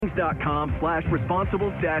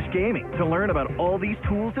DraftKings.com/responsible-gaming to learn about all these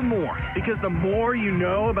tools and more. Because the more you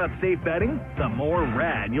know about safe betting, the more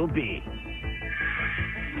rad you'll be.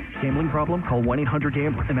 Gambling problem? Call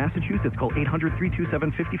 1-800-GAMBLER. In Massachusetts, call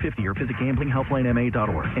 800-327-5050 or visit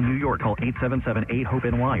gamblinghelplinema.org. In New York, call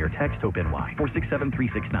 877-8-HOPE-NY or text HOPE-NY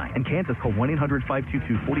 467-369. In Kansas, call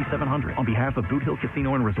 1-800-522-4700 on behalf of Boot Hill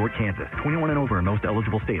Casino and Resort, Kansas. 21 and over in most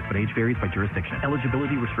eligible states, but age varies by jurisdiction.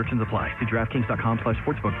 Eligibility restrictions apply. See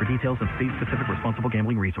DraftKings.com/sportsbook for details and state-specific responsible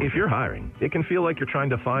gambling resources. If you're hiring, it can feel like you're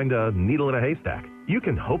trying to find a needle in a haystack. You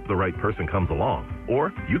can hope the right person comes along,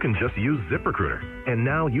 or you can just use ZipRecruiter. And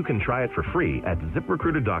now you can try it for free at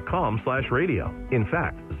ZipRecruiter.com/radio. In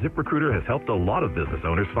fact, ZipRecruiter has helped a lot of business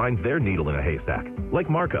owners find their needle in a haystack,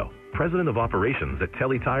 like Marco, president of operations at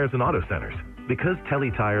Telly Tires and Auto Centers. Because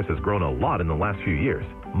Telly Tires has grown a lot in the last few years,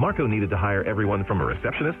 Marco needed to hire everyone from a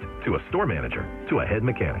receptionist to a store manager to a head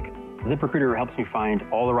mechanic. ZipRecruiter helps me find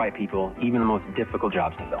all the right people, even the most difficult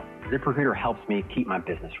jobs to fill. ZipRecruiter helps me keep my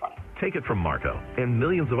business running. Take it from Marco and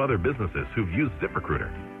millions of other businesses who've used ZipRecruiter.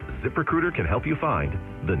 ZipRecruiter can help you find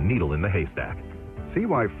the needle in the haystack. See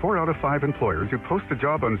why 4 out of 5 employers who post a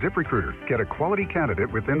job on ZipRecruiter get a quality candidate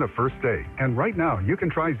within the first day. And right now, you can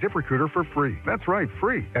try ZipRecruiter for free. That's right,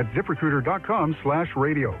 free at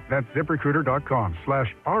ZipRecruiter.com/radio. That's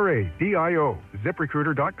ZipRecruiter.com/RADIO.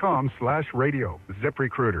 ZipRecruiter.com/radio.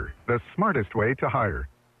 ZipRecruiter, the smartest way to hire.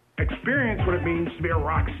 Experience what it means to be a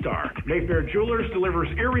rock star. Mayfair Jewelers delivers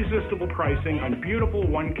irresistible pricing on beautiful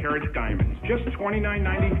 1-carat diamonds. Just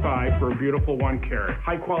 $29.95 for a beautiful 1-carat.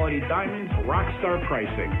 High-quality diamonds, rock star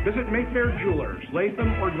pricing. Visit Mayfair Jewelers,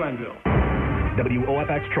 Latham or Glenville.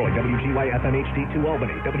 WOFX Troy, WGY-FM HD2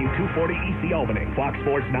 Albany, W240 EC Albany, Fox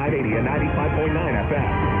Sports 980 and 95.9 FM.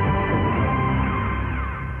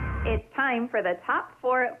 It's time for the Top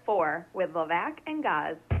 4 at 4 with Levac and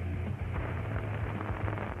Gaz.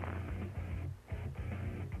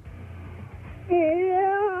 All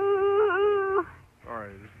right,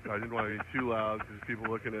 I didn't want to be too loud because people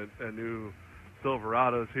looking at new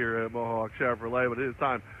Silverados here at Mohawk Chevrolet, but it is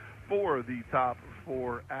time for the Top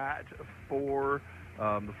 4 at 4.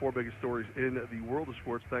 The 4 biggest stories in the world of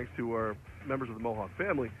sports, thanks to our members of the Mohawk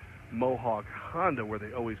family, Mohawk Honda, where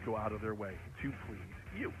they always go out of their way to please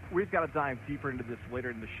you. We've got to dive deeper into this later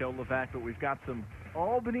in the show, Levac, but we've got some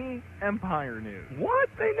Albany Empire news. What?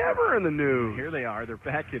 They never in the news. Here they are. They're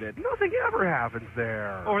back at it. Nothing ever happens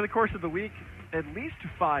there. Over the course of the week, at least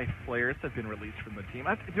 5 players have been released from the team.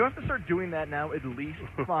 Do I have to start doing that now? At least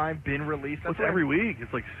 5 been released? That's every week.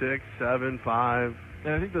 It's like 6, 7, 5.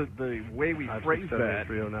 And I think the way we phrase that,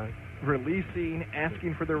 309. Releasing,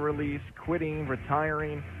 asking for their release, quitting,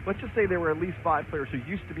 retiring. Let's just say there were at least 5 players who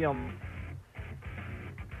used to be on,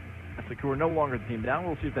 who are no longer the team. Now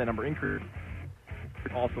we'll see if that number increases.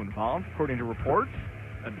 Also involved, according to reports,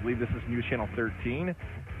 I believe this is News Channel 13,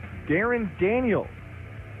 Darren Daniels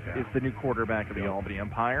is the new quarterback of the Albany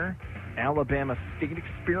Empire. Alabama State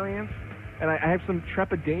experience. And I have some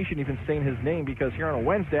trepidation even saying his name because here on a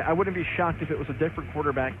Wednesday, I wouldn't be shocked if it was a different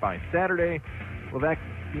quarterback by Saturday. Well, that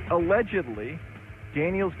allegedly,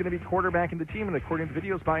 Daniels going to be quarterback in the team, and according to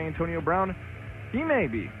videos by Antonio Brown, he may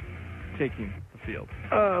be taking the field.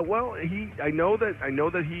 Well, I know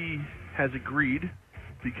that he has agreed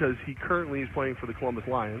because he currently is playing for the Columbus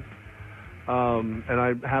Lions, and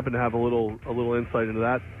I happen to have a little insight into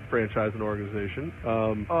that franchise and organization.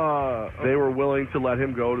 They were willing to let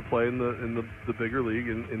him go to play in the bigger league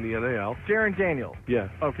in the NAL. Darren Daniels. Yeah.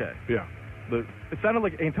 Okay. Yeah. It sounded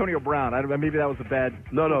like Antonio Brown. Maybe that was a bad.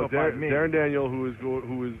 No. Darren Daniel, who is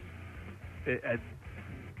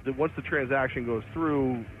once the transaction goes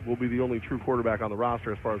through, will be the only true quarterback on the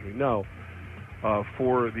roster as far as we know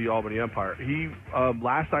for the Albany Empire. He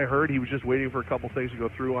last I heard, he was just waiting for a couple things to go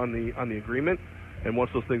through on the agreement, and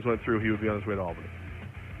once those things went through, he would be on his way to Albany.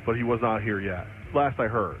 But he was not here yet. Last I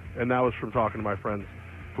heard, and that was from talking to my friends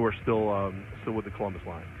who are still with the Columbus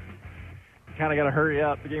Lions. You kind of got to hurry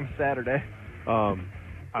up. The game's Saturday. I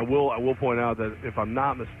will point out that if I'm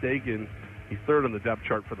not mistaken, he's third on the depth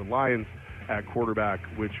chart for the Lions at quarterback,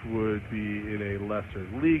 which would be in a lesser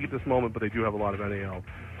league at this moment, but they do have a lot of NAL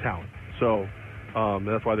talent. So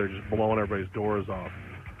that's why they're just blowing everybody's doors off.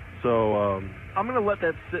 So I'm going to let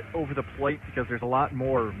that sit over the plate because there's a lot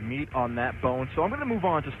more meat on that bone. So I'm going to move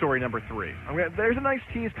on to story number 3. There's a nice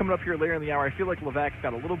tease coming up here later in the hour. I feel like Levac's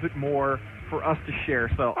got a little bit more for us to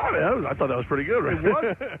share. So I thought that was pretty good, right?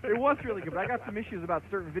 It was really good, but I got some issues about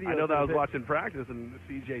certain videos. I know that I was watching practice, and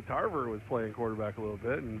C.J. Tarver was playing quarterback a little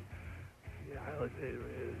bit, and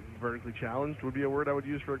vertically challenged would be a word I would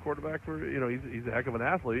use for a quarterback. He's a heck of an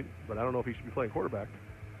athlete, but I don't know if he should be playing quarterback.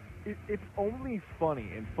 It's only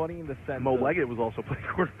funny, and funny in the sense Mo Leggett was also playing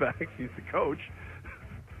quarterback. He's the coach.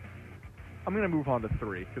 I'm going to move on to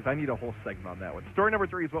 3 because I need a whole segment on that one. Story number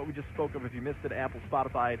 3 is what we just spoke of. If you missed it, Apple,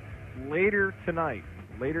 Spotify, later tonight,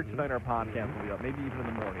 our podcast will be up. Maybe even in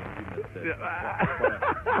the morning if you missed it.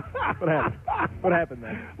 What happened? What happened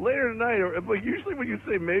then? Later tonight, but usually when you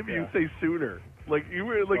say maybe, you say sooner. Like you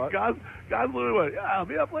were like God's literally went, yeah, I'll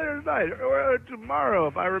be up later tonight or tomorrow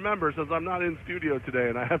if I remember, since I'm not in studio today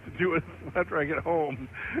and I have to do it after I get home.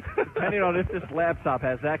 Depending on if this laptop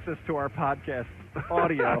has access to our podcast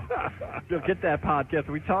audio, you'll get that podcast.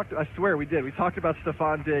 I swear we did. We talked about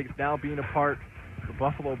Stephon Diggs now being a part of the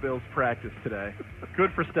Buffalo Bills practice today.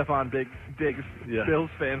 Good for Stephon Diggs. Yeah. Bills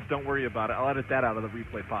fans, don't worry about it. I'll edit that out of the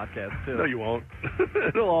replay podcast, too. No, you won't.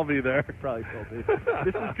 It'll all be there. Probably will be.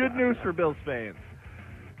 This is good news for Bills fans.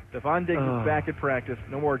 Stephon Diggs is back at practice.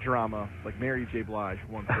 No more drama, like Mary J. Blige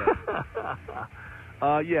once said.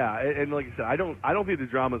 Yeah, and like I said, I don't think the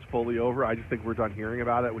drama's fully over. I just think we're done hearing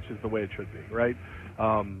about it, which is the way it should be, right?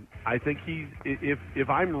 I think if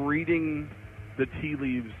I'm reading the tea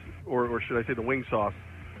leaves, or should I say the wing sauce,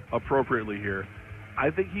 appropriately here, I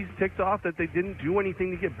think he's ticked off that they didn't do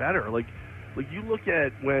anything to get better. Like you look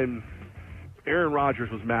at when Aaron Rodgers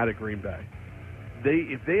was mad at Green Bay.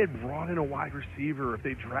 If they had brought in a wide receiver, if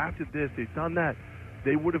they drafted this, they've done that,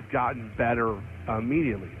 they would have gotten better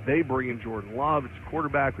immediately. They bring in Jordan Love. It's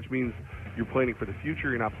quarterback, which means you're planning for the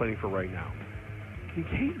future. You're not planning for right now.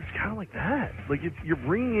 Kincaid is kind of like that. Like you're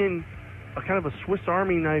bringing in a kind of a Swiss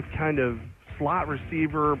Army knife kind of slot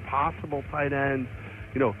receiver, possible tight end,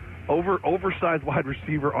 oversized wide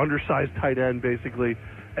receiver, undersized tight end, basically.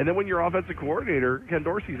 And then when your offensive coordinator, Ken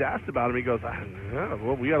Dorsey's asked about him, he goes,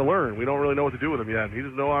 well, we got to learn. We don't really know what to do with him yet. He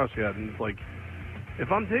doesn't know us yet. And it's like, if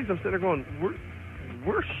I'm Diggs, I'm sitting there going,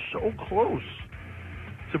 we're so close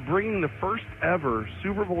to bringing the first ever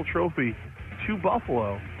Super Bowl trophy to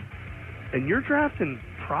Buffalo, and you're drafting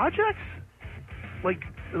projects? Like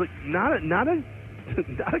not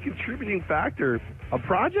a contributing factor, a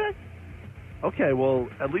project? Okay, well,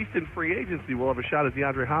 at least in free agency, we'll have a shot at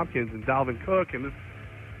DeAndre Hopkins and Dalvin Cook and this.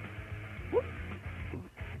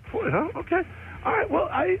 Boy, huh? Okay. All right. Well,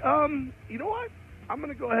 you know what? I'm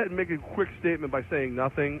going to go ahead and make a quick statement by saying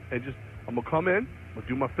nothing, and I'm going to come in, I'm going to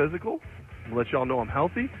do my physical, and let y'all know I'm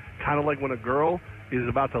healthy. Kind of like when a girl is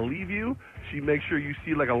about to leave you, she makes sure you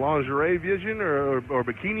see like a lingerie vision or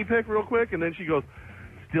bikini pic real quick, and then she goes,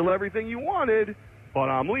 still everything you wanted, but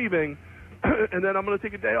I'm leaving. And then I'm going to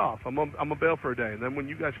take a day off. I'm going to bail for a day. And then when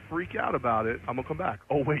you guys freak out about it, I'm going to come back.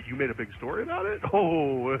 Oh, wait, you made a big story about it?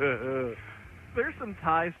 Oh. There's some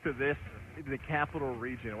ties to this, the capital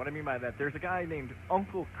region. What I mean by that, there's a guy named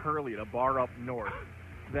Uncle Curly at a bar up north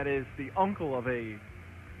that is the uncle of a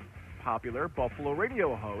popular Buffalo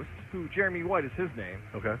radio host, who Jeremy White is his name.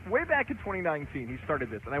 Okay. Way back in 2019, he started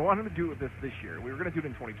this, and I wanted to do this year. We were going to do it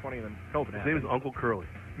in 2020, and then COVID happened. His name is Uncle Curly.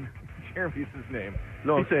 Jeremy's his name.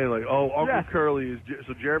 No, I'm saying Uncle Curly is.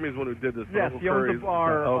 So Jeremy's the one who did this. Yes, he owns a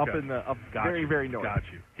bar up in the very, very north. Got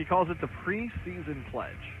you. He calls it the preseason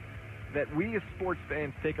pledge. That we as sports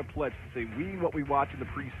fans take a pledge to say what we watch in the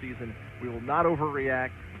preseason, we will not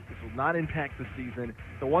overreact. This will not impact the season.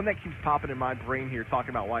 The one that keeps popping in my brain here talking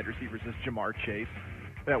about wide receivers is Jamar Chase.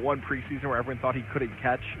 That one preseason where everyone thought he couldn't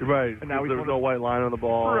catch. Right. And now there was no white line on the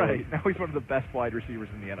ball. Right. Now he's one of the best wide receivers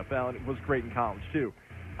in the NFL, and it was great in college, too.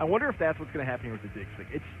 I wonder if that's what's going to happen here with the Diggs thing.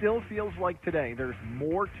 It still feels like today there's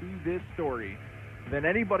more to this story than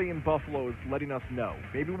anybody in Buffalo is letting us know.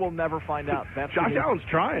 Maybe we'll never find out. That's Josh Allen's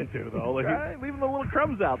trying to, though. Like, leaving the little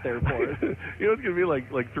crumbs out there for us. It's going to be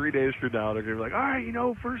like 3 days from now. They're going to be like, all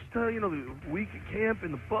right, first, the week at camp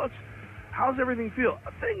in the Bucs. How's everything feel?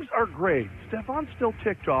 Things are great. Stephon's still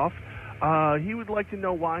ticked off. He would like to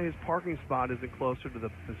know why his parking spot isn't closer to the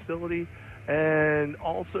facility, and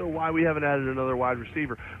also why we haven't added another wide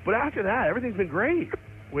receiver. But after that, everything's been great.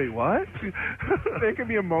 Wait, what? There could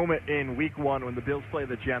be a moment in Week 1 when the Bills play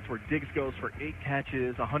the Jets where Diggs goes for 8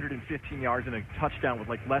 catches, 115 yards, and a touchdown with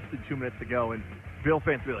like less than 2 minutes to go, and Bill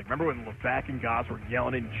fans will be like, remember when LeVac and Goss were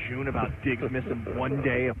yelling in June about Diggs missing 1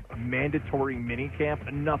 day of mandatory minicamp?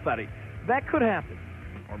 Enough out of it. That could happen.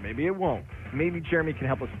 Or maybe it won't. Maybe Jeremy can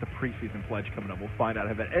help us with the preseason pledge coming up. We'll find out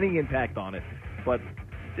if it had any impact on it. But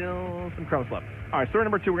still some crumbs left. All right, story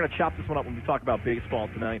number 2, we're going to chop this one up when we talk about baseball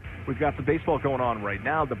tonight. We've got some baseball going on right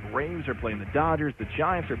now. The Braves are playing the Dodgers. The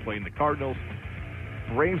Giants are playing the Cardinals.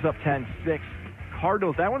 Braves up 10-6.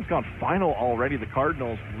 Cardinals, that one's gone final already. The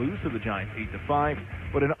Cardinals lose to the Giants 8-5.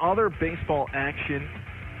 But in other baseball action,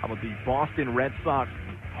 how about the Boston Red Sox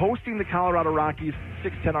hosting the Colorado Rockies?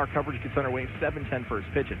 6:10 our coverage gets underway. 7:10 first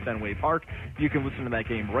pitch at Fenway Park. You can listen to that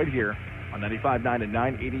game right here On 95.9 and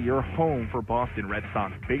 980, your home for Boston Red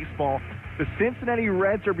Sox baseball. The Cincinnati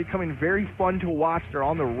Reds are becoming very fun to watch. They're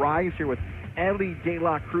on the rise here with Ellie De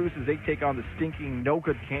La Cruz as they take on the stinking,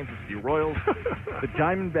 no-good Kansas City Royals. The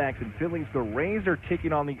Diamondbacks and Phillies. The Rays are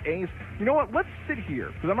taking on the A's. You know what? Let's sit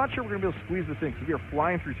here, because I'm not sure we're going to be able to squeeze this in, because we are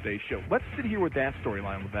flying through today's show. Let's sit here with that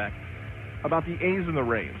storyline, Levac, about the A's and the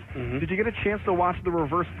Rays. Mm-hmm. Did you get a chance to watch the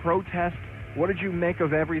reverse protest? What did you make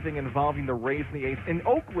of everything involving the Rays and the A's? In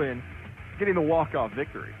Oakland, getting the walk-off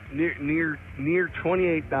victory. Near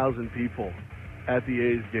 28,000 people at the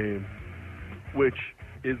A's game, which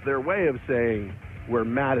is their way of saying, we're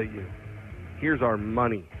mad at you. Here's our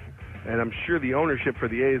money. And I'm sure the ownership for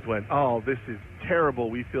the A's went, oh, this is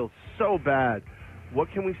terrible. We feel so bad.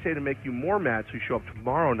 What can we say to make you more mad so you show up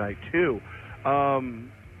tomorrow night, too? I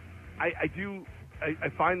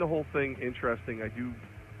find the whole thing interesting.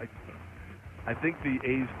 I think the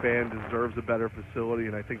A's fan deserves a better facility,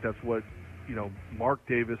 and I think that's what, Mark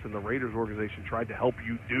Davis and the Raiders organization tried to help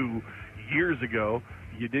you do years ago.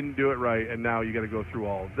 You didn't do it right, and now you got to go through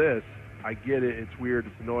all of this. I get it. It's weird.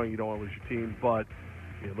 It's annoying. You don't want to lose your team, but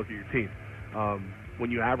look at your team.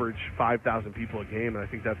 When you average 5,000 people a game, and I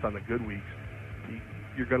think that's on the good weeks,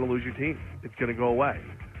 you're going to lose your team. It's going to go away.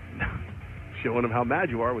 Showing them how mad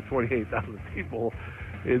you are with 28,000 people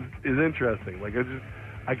is interesting.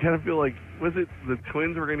 I kind of feel like, was it the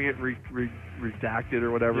Twins were going to get redacted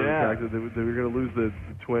or whatever? Yeah. Redacted. They were going to lose the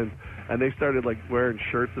Twins, and they started wearing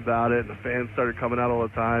shirts about it, and the fans started coming out all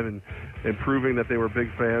the time and proving that they were big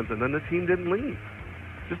fans, and then the team didn't leave.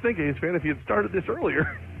 Just think, A's fan, if you had started this earlier,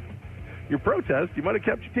 your protest, you might have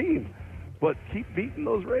kept your team. But keep beating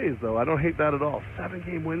those Rays, though. I don't hate that at all.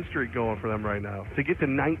 7-game win streak going for them right now. To get to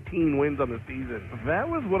 19 wins on the season. That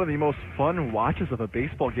was one of the most fun watches of a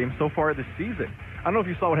baseball game so far this season. I don't know if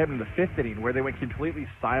you saw what happened in the fifth inning, where they went completely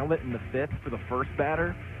silent in the fifth for the first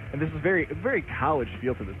batter. And this is very college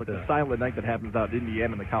feel to this, the silent night that happens out in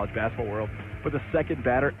Indiana in the college basketball world. But the second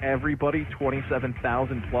batter, everybody,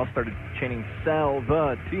 27,000 plus, started chanting, "Sell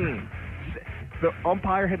the team." The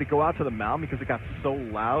umpire had to go out to the mound because it got so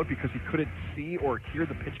loud because he couldn't see or hear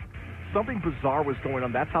the pitch. Something bizarre was going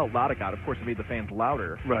on. That's how loud it got. Of course, it made the fans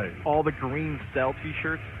louder. Right. All the green Sell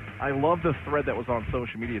T-shirts. I love the thread that was on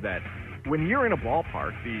social media that when you're in a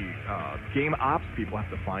ballpark, the game ops people have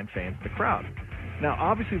to find fans in the crowd. Now,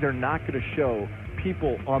 obviously, they're not going to show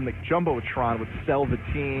people on the Jumbotron with "Sell the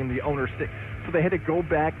team," the owner stick. So they had to go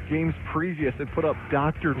back games previous and put up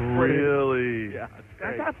Dr. Really? Yeah.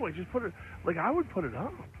 At that point, just put it. I would put it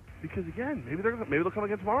up because again, maybe they'll come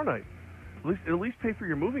again tomorrow night. At least pay for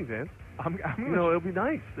your moving vans. It'll be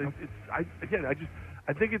nice. I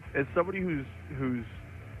think it's as somebody who's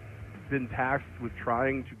been tasked with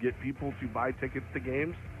trying to get people to buy tickets to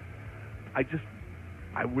games.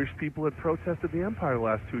 I wish people had protested the Empire the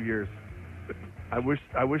last 2 years. I wish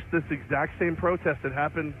this exact same protest had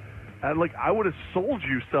happened. I would have sold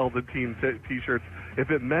you "Sell the team" T-shirts if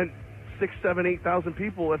it meant 6,000, 7,000, 8,000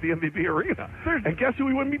 people at the MVP arena. And guess who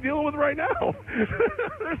we wouldn't be dealing with right now?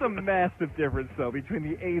 There's a massive difference, though, between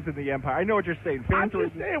the A's and the Empire. I know what you're saying. Fans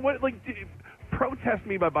I'm just saying, protest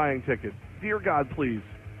me by buying tickets. Dear God, please.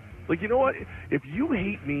 You know what? If you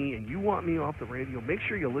hate me and you want me off the radio, make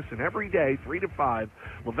sure you listen every day, 3 to 5,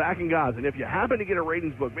 Levac and Goz. And if you happen to get a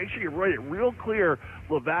ratings book, make sure you write it real clear,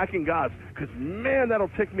 Levac and Goz, because, man,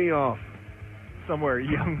 that'll tick me off. Somewhere,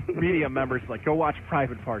 young media members go watch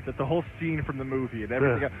Private Parts. That's the whole scene from the movie and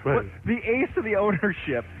everything. Yeah, right. The A's to the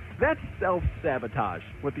ownership, that's self-sabotage,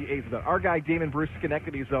 what the A's have done. Our guy, Damon Bruce,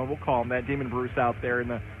 Schenectady Zone, we'll call him that, Damon Bruce out there in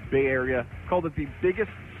the Bay Area, called it the biggest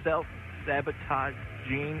self-sabotage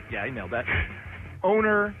gene. Yeah, I nailed that.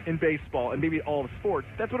 Owner in baseball and maybe all of sports.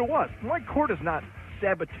 That's what it was. Mike Court is not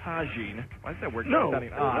sabotaging. Why is that word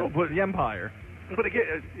sounding odd? No, but the Empire. But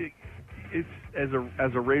again, it's as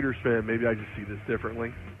a Raiders fan, maybe I just see this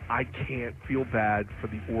differently. I can't feel bad for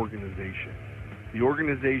the organization. The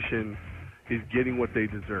organization is getting what they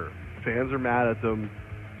deserve. Fans are mad at them.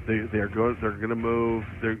 They're going to move.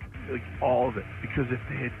 They're all of it, because if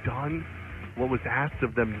they had done what was asked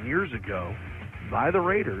of them years ago by the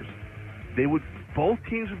Raiders, both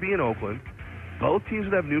teams would be in Oakland, both teams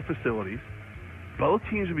would have new facilities, both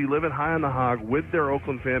teams would be living high on the hog with their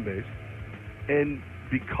Oakland fan base, and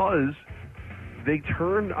because they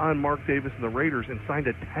turned on Mark Davis and the Raiders and signed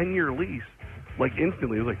a 10-year lease,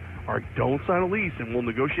 instantly, it was all right, don't sign a lease and we'll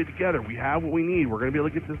negotiate together. We have what we need. We're going to be able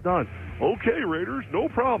to get this done. Okay, Raiders, no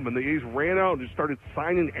problem. And the A's ran out and just started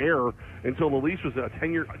signing air until the lease was a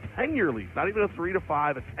 10-year lease, not even a 3 to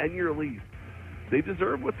 5, a 10-year lease. They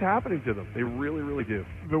deserve what's happening to them. They really, really do.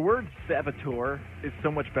 The word saboteur is so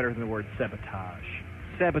much better than the word sabotage.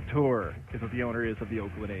 Saboteur is what the owner is of the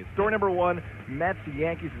Oakland A's. Story number 1, Mets,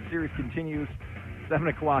 Yankees. The series continues. 7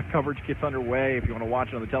 o'clock coverage gets underway. If you want to watch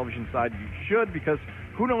it on the television side, you should, because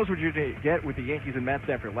who knows what you're going to get with the Yankees and Mets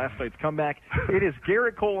after last night's comeback. It is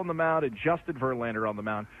Garrett Cole on the mound and Justin Verlander on the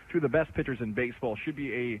mound, two of the best pitchers in baseball. Should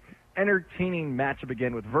be a entertaining matchup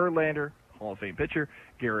again with Verlander, Hall of Fame pitcher,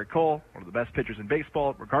 Garrett Cole, one of the best pitchers in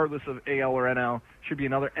baseball, regardless of AL or NL. Should be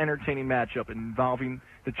another entertaining matchup involving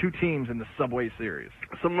the two teams in the Subway Series.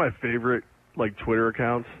 Some of my favorite Twitter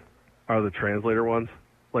accounts are the translator ones.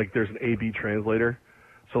 There's an AB translator.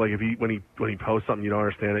 So when he posts something you don't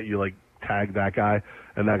understand it, you tag that guy,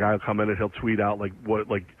 and that guy will come in and he'll tweet out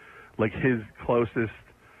his closest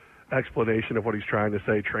explanation of what he's trying to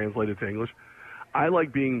say translated to English. I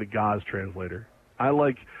like being the Gaz translator.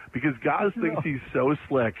 Because Gaz thinks he's so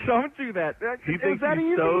slick. Don't do that. He thinks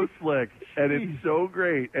he's so slick, and it's so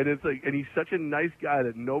great, and and he's such a nice guy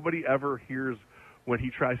that nobody ever hears when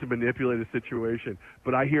he tries to manipulate a situation.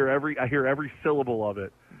 But I hear every syllable of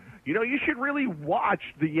it. You should really watch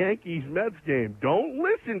the Yankees-Mets game. Don't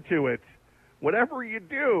listen to it. Whatever you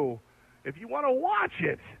do, if you want to watch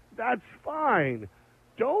it, that's fine.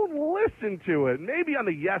 Don't listen to it. Maybe on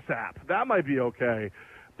the Yes app. That might be okay.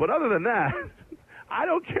 But other than that, I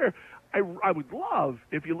don't care. I would love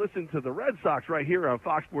if you listen to the Red Sox right here on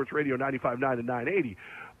Fox Sports Radio 95.9 and 980.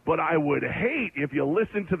 But I would hate if you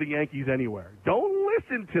listen to the Yankees anywhere. Don't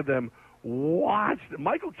listen to them. Watch.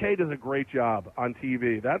 Michael Kay does a great job on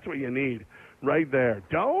TV. That's what you need right there.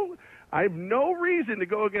 I have no reason to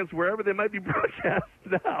go against wherever they might be broadcast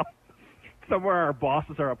now. Somewhere our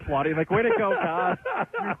bosses are applauding, way to go, guys.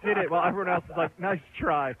 You did it. Well, everyone else is nice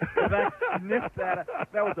try. That sniffed that.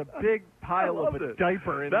 That was a big pile of a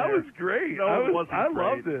diaper in there. That was great. No, I wasn't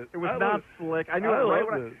great. loved it. It was not slick. I knew it right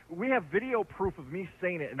when we have video proof of me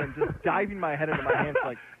saying it and then just diving my head into my hands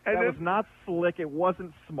that was not slick. It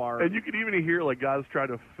wasn't smart. And you could even hear guys trying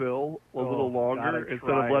to fill a little longer instead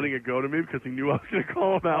of letting it go to me because he knew I was going to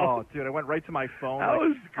call him out. Oh, dude, I went right to my phone. That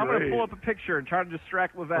was great. I'm going to pull up a picture and try to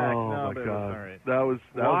distract Levac. Oh, my God. All right.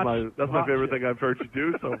 That's my favorite thing I've heard you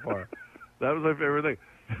do so far. That was my favorite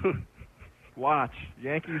thing. Watch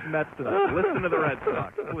Yankees Mets tonight. Listen to the Red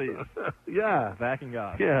Sox, please. Yeah, back and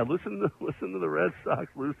God. Yeah, listen to the Red Sox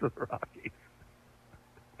lose to the Rockies.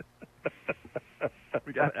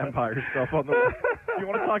 We got Empire stuff on the list. You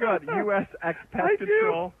want to talk about U.S. Pest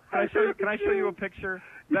Control? Can I show you a picture?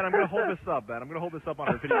 Ben, I'm going to hold this up, Ben. I'm going to hold this up on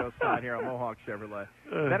our video side here on Mohawk Chevrolet.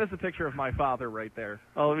 That is a picture of my father right there.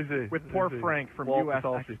 Oh, let me see. With poor Frank from U.S.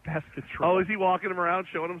 Pest Control. Oh, is he walking him around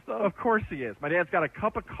showing him stuff? Of course he is. My dad's got a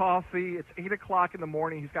cup of coffee. It's 8 o'clock in the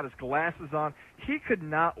morning. He's got his glasses on. He could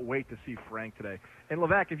not wait to see Frank today. And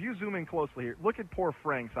Levac, if you zoom in closely here, look at poor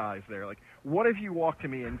Frank's eyes there. What have you walked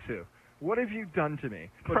me into? What have you done to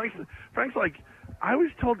me? Frank's I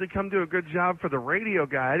was told to come do a good job for the radio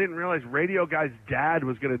guy. I didn't realize radio guy's dad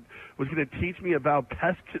was gonna teach me about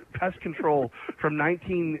pest control from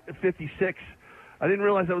 1956. I didn't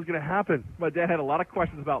realize that was going to happen. My dad had a lot of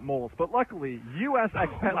questions about moles, but luckily, U.S.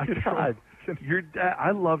 Pest Control. God. Your dad,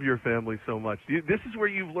 I love your family so much. This is where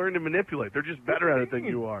you've learned to manipulate. They're just better at it than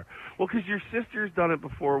you are. Well, because your sister's done it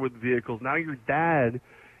before with vehicles. Now your dad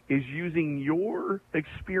is using your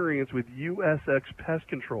experience with USX Pest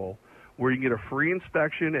Control, where you can get a free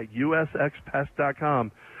inspection at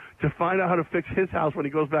usxpest.com to find out how to fix his house when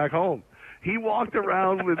he goes back home. He walked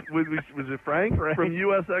around with was it Frank from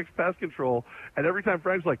USX Pest Control, and every time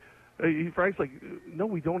Frank's like, no,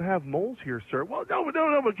 we don't have moles here, sir. Well, no,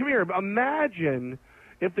 but come here. Imagine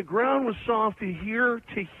if the ground was soft to here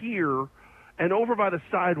and over by the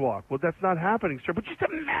sidewalk. Well, that's not happening, sir. But just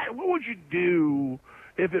imagine, what would you do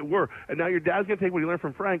if it were? And now your dad's going to take what he learned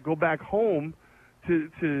from Frank, go back home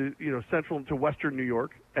to central to western New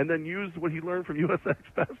York, and then use what he learned from USX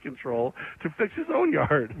Pest Control to fix his own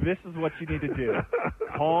yard. This is what you need to do.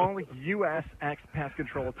 Call USX Pest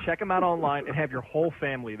Control. Check them out online and have your whole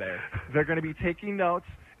family there. They're going to be taking notes,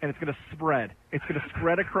 and it's going to spread. It's going to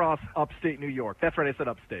spread across upstate New York. That's right, I said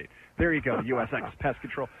upstate. There you go, USX Pest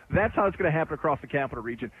Control. That's how it's going to happen across the capital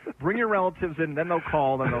region. Bring your relatives in, then they'll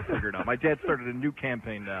call, then they'll figure it out. My dad started a new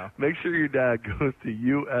campaign now. Make sure your dad goes to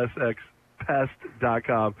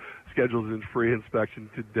usxpest.com. Schedules his free inspection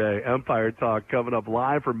today. Empire Talk coming up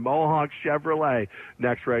live from Mohawk Chevrolet.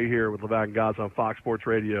 Next right here with Levac and Goss on Fox Sports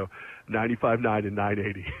Radio 95.9 and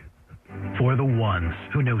 980. For the ones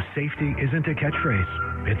who know safety isn't a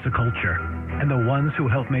catchphrase, it's a culture. And the ones who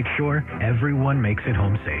help make sure everyone makes it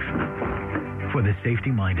home safe. For the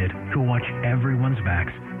safety-minded who watch everyone's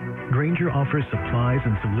backs, Grainger offers supplies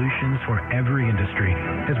and solutions for every industry,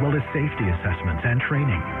 as well as safety assessments and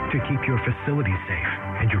training to keep your facilities safe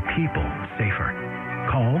and your people safer.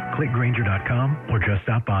 Call, click Grainger.com, or just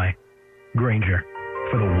stop by. Grainger,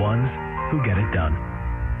 for the ones who get it done.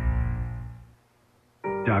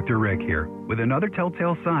 Dr. Rick here, with another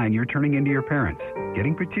telltale sign you're turning into your parents.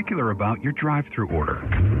 Getting particular about your drive-thru order.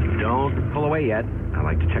 Don't pull away yet. I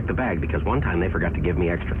like to check the bag because one time they forgot to give me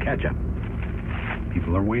extra ketchup.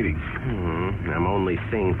 People are waiting. I'm only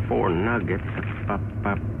seeing 4 nuggets.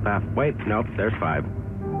 Wait, nope, there's 5.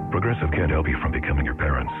 Progressive can't help you from becoming your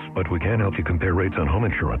parents, but we can help you compare rates on home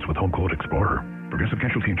insurance with Home Quote Explorer. Progressive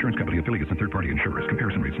Casualty Insurance Company affiliates and third-party insurers.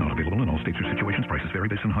 Comparison rates not available in all states or situations. Prices vary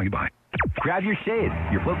based on how you buy. Grab your shades,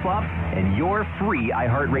 your flip-flops, and your free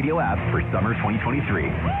iHeartRadio app for summer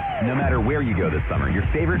 2023. No matter where you go this summer, your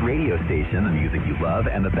favorite radio station, the music you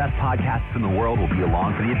love, and the best podcasts in the world will be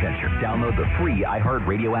along for the adventure. Download the free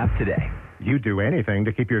iHeartRadio app today. You'd do anything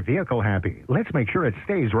to keep your vehicle happy. Let's make sure it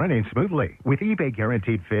stays running smoothly. With eBay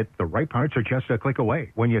Guaranteed Fit, the right parts are just a click away.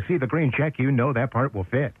 When you see the green check, you know that part will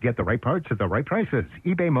fit. Get the right parts at the right prices.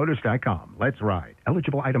 ebaymotors.com. Let's ride.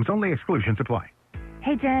 Eligible items only. Exclusions apply.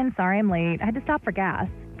 Hey, Jen. Sorry I'm late. I had to stop for gas.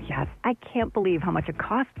 Yes, I can't believe how much it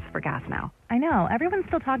costs for gas now. I know. Everyone's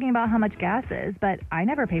still talking about how much gas is, but I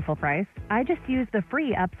never pay full price. I just use the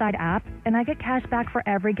free Upside app, and I get cash back for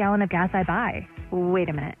every gallon of gas I buy. Wait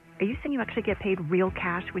a minute. Are you saying you actually get paid real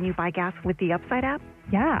cash when you buy gas with the Upside app?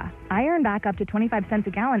 Yeah. I earn back up to 25 cents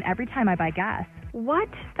a gallon every time I buy gas. What?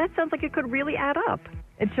 That sounds like it could really add up.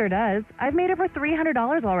 It sure does. I've made over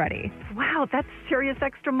 $300 already. Wow, that's serious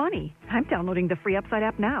extra money. I'm downloading the free Upside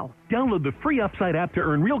app now. Download the free Upside app to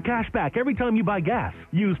earn real cash back every time you buy gas.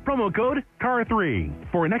 Use promo code CAR3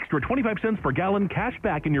 for an extra 25 cents per gallon cash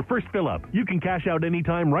back in your first fill-up. You can cash out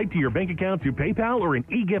anytime right to your bank account through PayPal or an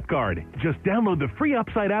e-gift card. Just download the free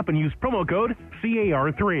Upside app and use promo code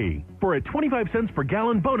CAR3 for a 25 cents per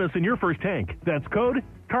gallon bonus in your first tank. That's code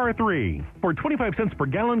CAR3 for 25 cents per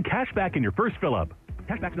gallon cash back in your first fill-up.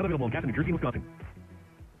 Cashback is not available in gas in New Jersey and Wisconsin.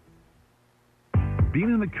 Being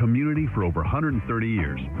in the community for over 130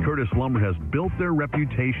 years, Curtis Lumber has built their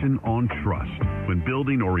reputation on trust. When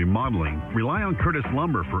building or remodeling, rely on Curtis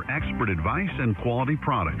Lumber for expert advice and quality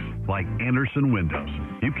products like Anderson Windows.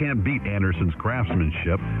 You can't beat Anderson's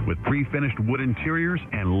craftsmanship with pre-finished wood interiors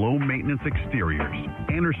and low-maintenance exteriors.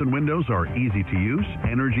 Anderson Windows are easy to use,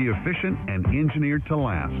 energy efficient, and engineered to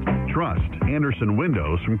last. Trust Anderson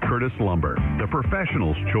Windows from Curtis Lumber, the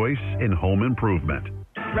professional's choice in home improvement.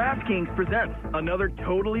 DraftKings presents another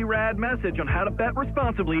totally rad message on how to bet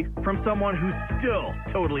responsibly from someone who's still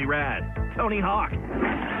totally rad, Tony Hawk.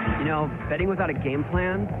 You know, betting without a game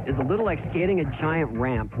plan is a little like skating a giant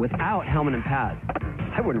ramp without helmet and pads.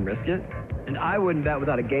 I wouldn't risk it, and I wouldn't bet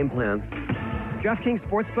without a game plan. DraftKings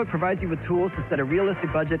Sportsbook provides you with tools to set a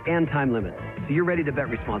realistic budget and time limit, so you're ready to bet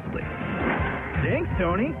responsibly. Thanks,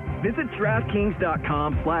 Tony. Visit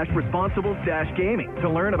DraftKings.com/responsible-gaming to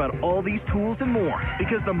learn about all these tools and more.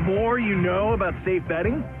 Because the more you know about safe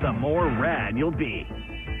betting, the more rad you'll be.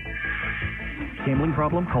 Gambling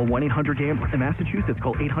problem? Call 1-800-GAMBLER. In Massachusetts,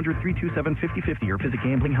 call 800-327-5050 or visit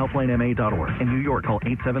gamblinghelplinema.org. In New York, call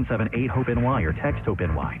 877-8-HOPE-NY or text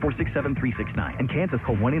HOPE-NY 467-369. In Kansas,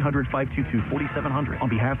 call 1-800-522-4700. On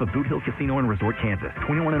behalf of Boot Hill Casino and Resort, Kansas.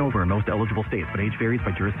 21 and over in most eligible states, but age varies by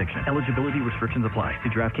jurisdiction. Eligibility restrictions apply. See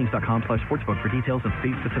DraftKings.com/sportsbook for details and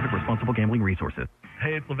state-specific responsible gambling resources.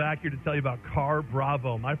 Hey, it's Levac here to tell you about Car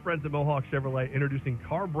Bravo. My friends at Mohawk Chevrolet introducing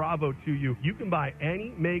Car Bravo to you. You can buy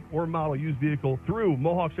any make or model used vehicle through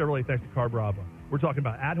Mohawk Chevrolet thanks to Car Bravo. We're talking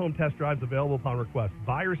about at-home test drives available upon request.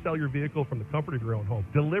 Buy or sell your vehicle from the comfort of your own home.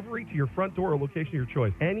 Delivery to your front door or location of your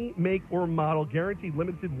choice. Any make or model, guaranteed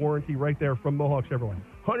limited warranty right there from Mohawk Chevrolet.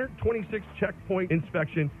 126 checkpoint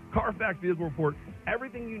inspection, Carfax vehicle report,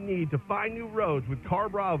 everything you need to find new roads with Car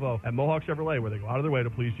Bravo at Mohawk Chevrolet, where they go out of their way to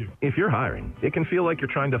please you. If you're hiring, it can feel like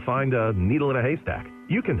you're trying to find a needle in a haystack.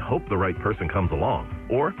 You can hope the right person comes along,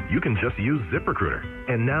 or you can just use ZipRecruiter.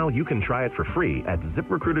 And now you can try it for free at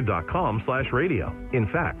ZipRecruiter.com/radio. In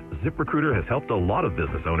fact, ZipRecruiter has helped a lot of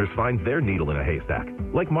business owners find their needle in a haystack,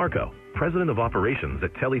 like Marco, president of operations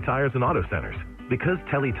at Telly Tires and Auto Centers. Because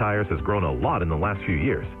Telly Tires has grown a lot in the last few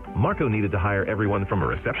years, Marco needed to hire everyone from a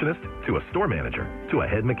receptionist to a store manager to a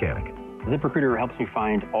head mechanic. ZipRecruiter helps me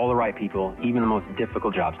find all the right people, even the most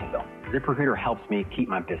difficult jobs to fill. ZipRecruiter helps me keep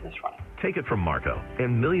my business running. Take it from Marco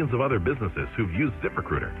and millions of other businesses who've used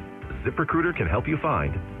ZipRecruiter. ZipRecruiter can help you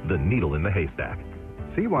find the needle in the haystack.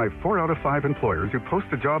 See why 4 out of 5 employers who post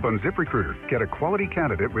a job on ZipRecruiter get a quality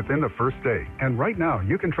candidate within the first day. And right now,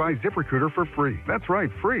 you can try ZipRecruiter for free. That's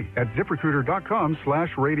right, free at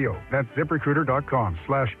ZipRecruiter.com/radio. That's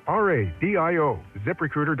ZipRecruiter.com/RADIO.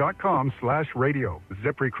 ZipRecruiter.com/radio.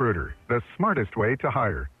 ZipRecruiter, the smartest way to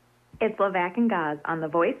hire. It's Levac and Gaz on the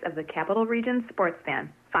voice of the Capital Region sports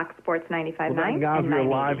fan, Fox Sports 95.9 and Gaz, and we're 980.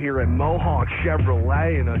 live here at Mohawk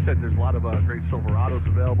Chevrolet, and I said there's a lot of great Silverados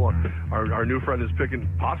available. Our new friend is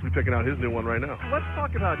possibly picking out his new one right now. Let's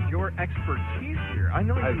talk about your expertise here. I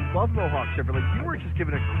know you love Mohawk Chevrolet. You were just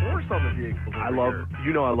giving a course on the vehicle. I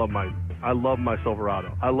love my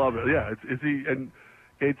Silverado. I love it. Yeah,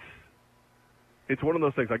 it's one of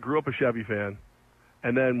those things. I grew up a Chevy fan.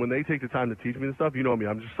 And then when they take the time to teach me this stuff, you know me,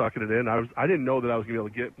 I'm just sucking it in. I didn't know that I was going to be able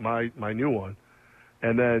to get my new one.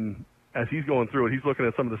 And then as he's going through it, he's looking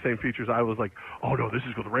at some of the same features. I was like, oh, no, this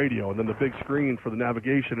is with the radio. And then the big screen for the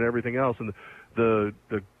navigation and everything else. And the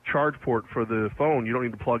charge port for the phone, you don't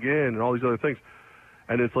need to plug in and all these other things.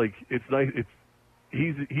 And it's like, it's nice.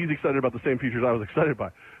 He's excited about the same features I was excited by.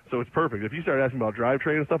 So it's perfect. If you start asking about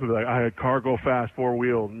drivetrain and stuff, it'd be like, I had car go fast,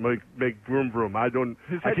 4-wheel, make vroom vroom. I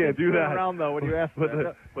can't do that. Around though when you ask but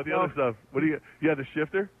the other stuff, you have the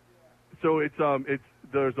shifter. So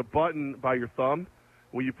there's a button by your thumb.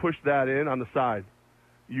 When you push that in on the side,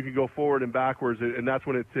 you can go forward and backwards, and that's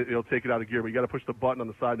when it'll take it out of gear. But you got to push the button on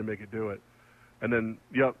the side to make it do it. And then,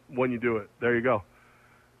 when you do it, there you go.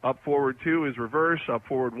 Up forward 2 is reverse. Up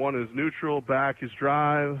forward 1 is neutral. Back is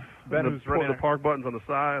drive. Ben, who's running the park buttons on the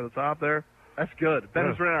side, on the top there. That's good. Ben,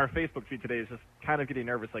 who's running our Facebook feed today, is just kind of getting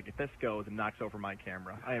nervous. Like, if this goes and knocks over my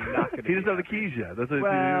camera, I am not going to. He doesn't have the keys yet. That's he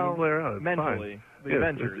well, play around. It's mentally, fine. the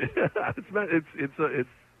Avengers.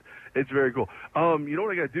 It's very cool. You know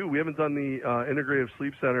what I got to do? We haven't done the Integrative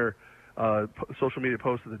Sleep Center social media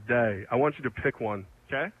post of the day. I want you to pick one.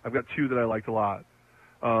 Okay. I've got 2 that I liked a lot.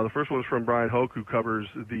 The first one is from Brian Hoke, who covers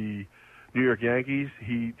the New York Yankees.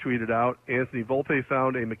 He tweeted out, Anthony Volpe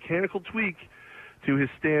found a mechanical tweak to his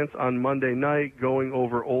stance on Monday night, going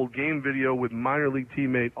over old game video with minor league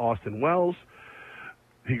teammate Austin Wells.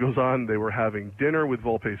 He goes on, they were having dinner with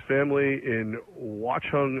Volpe's family in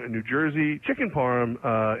Watchung, New Jersey. Chicken parm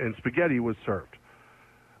and spaghetti was served.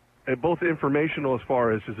 And both informational as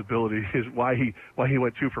far as his ability, why he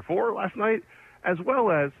went 2 for 4 last night, as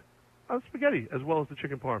well as spaghetti, as well as the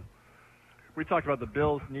chicken parm. We talked about the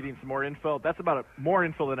Bills needing some more info. That's about more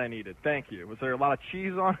info than I needed. Thank you. Was there a lot of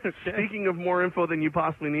cheese on it? Speaking of more info than you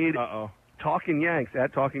possibly need, Talking Yanks,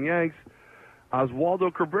 at Talking Yanks,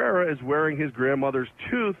 Oswaldo Cabrera is wearing his grandmother's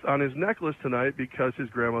tooth on his necklace tonight because his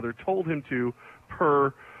grandmother told him to,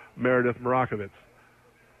 per Meredith Marakovitz.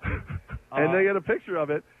 And they got a picture of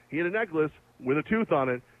it. He had a necklace with a tooth on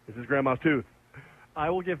it. It's his grandma's tooth. I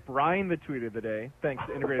will give Brian the tweet of the day, thanks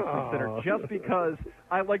to Integrated Sleep Center, just because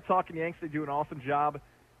I like Talking Yanks. They do an awesome job.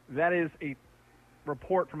 That is a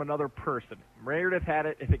report from another person. Meredith had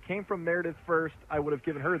it. If it came from Meredith first, I would have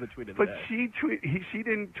given her the tweet of the day. But she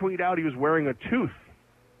didn't tweet out he was wearing a tooth.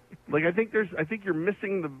 Like, I think you're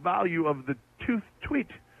missing the value of the tooth tweet.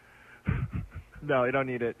 No, you don't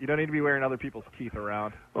need it. You don't need to be wearing other people's teeth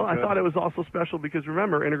around. Well, I thought it was also special because,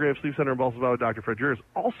 remember, Integrative Sleep Center in Balsamo, Dr. Fred Jura is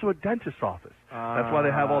also a dentist's office. That's why they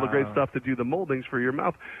have all the great stuff to do the moldings for your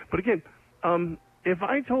mouth. But again, if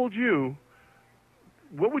I told you,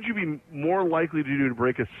 what would you be more likely to do to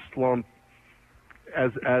break a slump as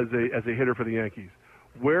a hitter for the Yankees?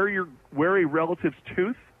 Wear a relative's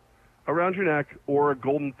tooth around your neck or a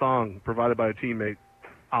golden thong provided by a teammate,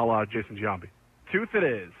 a la Jason Giambi? Tooth it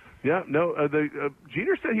is. Yeah, no,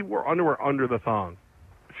 Jeter said he wore underwear under the thong.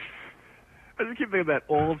 I just keep thinking of that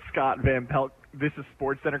old Scott Van Pelt This Is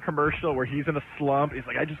Sports Center commercial where he's in a slump. He's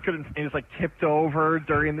like, I just couldn't, and he's like tipped over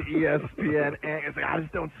during the ESPN, and it's like, I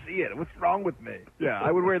just don't see it. What's wrong with me? Yeah,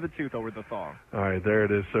 I would wear the tooth over the thong. All right, there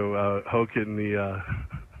it is. So, Hoke in the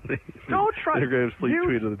don't try Integrative Sleep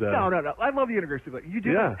tweet of the day. No. I love the Integrative Sleep. You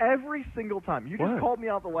do that every single time. You just What? called me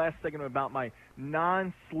out the last segment about my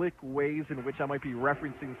non-slick ways in which I might be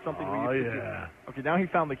referencing something we used to do. Okay, now he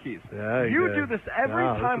found the keys. Yeah, he you did. do this every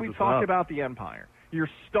No, time this we is talk up. about the Empire. You're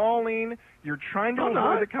stalling. You're trying to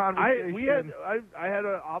avoid the conversation. I had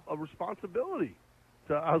a responsibility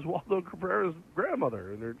to Oswaldo Cabrera's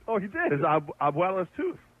grandmother. And he did. His abuela's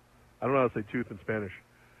tooth. I don't know how to say tooth in Spanish,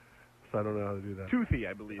 so I don't know how to do that. Toothy,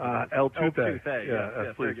 I believe. El Tooth. Yes,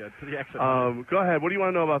 very good. To the accent. Go ahead. What do you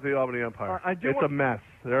want to know about the Albany Empire? It's a mess.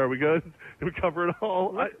 There, are we good? Did we cover it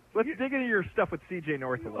all? Let's dig into your stuff with C.J.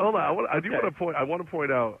 North a little Hold bit. on. I want to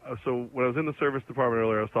point out. So when I was in the service department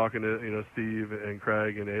earlier, I was talking to Steve and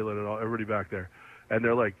Craig and Aylin and everybody back there, and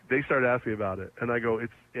they're like, they started asking me about it, and I go,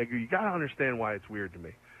 you got to understand why it's weird to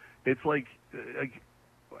me. It's like,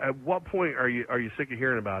 at what point are you sick of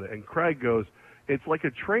hearing about it? And Craig goes, it's like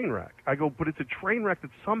a train wreck. I go, but it's a train wreck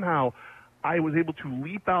that somehow I was able to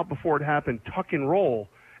leap out before it happened, tuck and roll,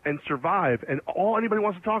 and survive. And all anybody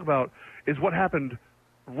wants to talk about is what happened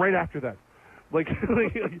right after that. Like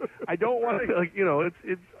I don't want to, like, you know,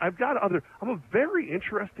 it's. I've got other. I'm a very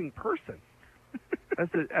interesting person. As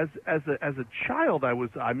a child,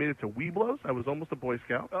 I made it to Weeblos. I was almost a Boy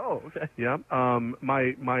Scout. Oh, okay. Yeah.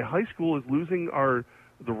 My high school is losing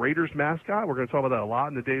the Raiders mascot. We're going to talk about that a lot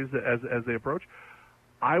in the days as they approach.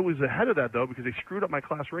 I was ahead of that though because they screwed up my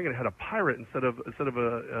class ring and had a pirate instead of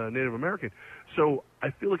a Native American. So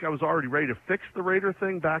I feel like I was already ready to fix the Raider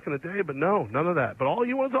thing back in the day, but no, none of that. But all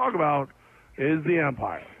you want to talk about is the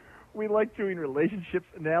Empire. We like doing relationships,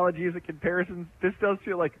 analogies, and comparisons. This does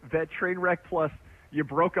feel like that train wreck plus you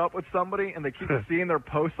broke up with somebody and they keep seeing their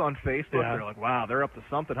posts on Facebook. Yeah. They're like, wow, they're up to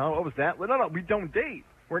something, huh? What was that? No, we don't date.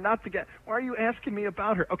 We're not together. Why are you asking me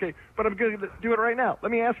about her? Okay, but I'm going to do it right now.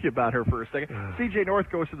 Let me ask you about her for a second. CJ North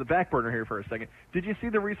goes to the back burner here for a second. Did you see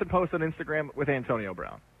the recent post on Instagram with Antonio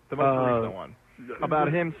Brown? The most recent one.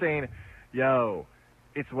 About him saying, yo,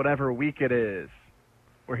 it's whatever week it is.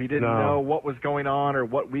 Where he didn't know what was going on or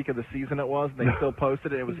what week of the season it was, and they still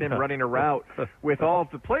posted it. It was him running a route with all of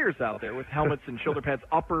the players out there with helmets and shoulder pads,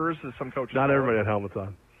 uppers, as some coaches Not call everybody it. had helmets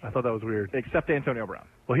on. I thought that was weird. Except Antonio Brown.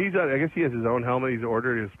 Well, I guess he has his own helmet. He's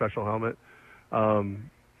ordered his special helmet.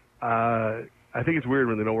 I think it's weird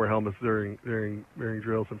when they don't wear helmets during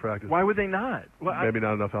drills and practice. Why would they not? Well, Maybe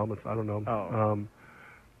not enough helmets. I don't know. Oh.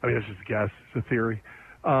 I mean, it's just a guess. It's a theory.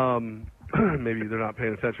 Maybe they're not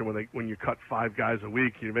paying attention when you cut 5 guys a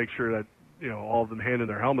week. You make sure that all of them hand in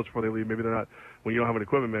their helmets before they leave. Maybe they're not. When you don't have an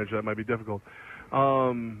equipment manager, that might be difficult.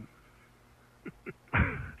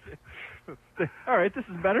 All right, this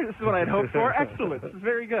is better. This is what I had hoped for. Excellent. This is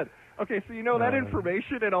very good. Okay, so you know that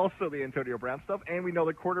information and also the Antonio Brown stuff, and we know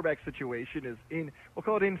the quarterback situation is we'll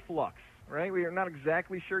call it in flux, right? We are not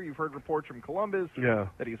exactly sure. You've heard reports from Columbus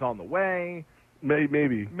that he's on the way.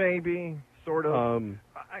 Maybe, sort of.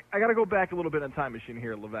 I got to go back a little bit in time machine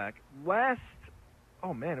here, Levac.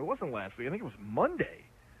 It wasn't last week. I think it was Monday.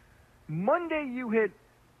 Monday you had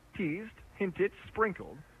hinted,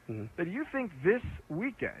 sprinkled, that you think this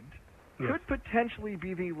weekend could potentially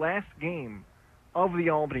be the last game of the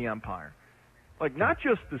Albany Empire. Like, not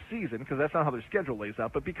just the season, because that's not how their schedule lays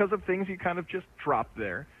out, but because of things you kind of just dropped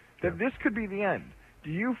there, that this could be the end.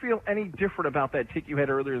 Do you feel any different about that take you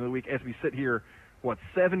had earlier in the week as we sit here,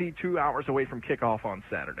 72 hours away from kickoff on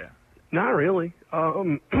Saturday? Not really.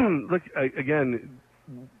 Look, again,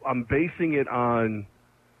 I'm basing it on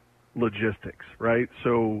logistics, right?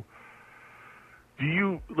 So,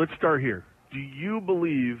 let's start here. Do you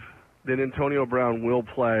believe that Antonio Brown will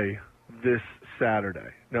play this Saturday?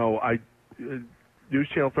 No, News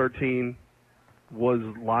Channel 13 was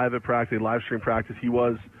live at practice, live stream practice. He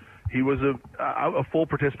was a full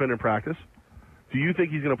participant in practice. Do you think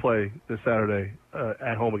he's going to play this Saturday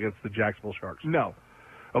at home against the Jacksonville Sharks? No.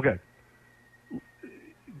 Okay.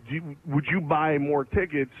 Would you buy more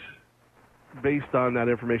tickets based on that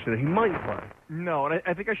information that he might play? No, and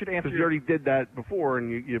I think I should answer. Because you already did that before,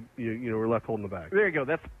 and you were left holding the bag. There you go.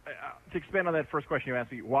 That's to expand on that first question you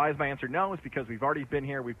asked me. Why is my answer no? It's because we've already been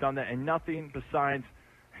here, we've done that, and nothing besides.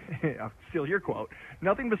 I'll steal your quote.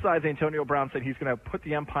 Nothing besides Antonio Brown said he's going to put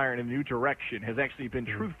the Empire in a new direction has actually been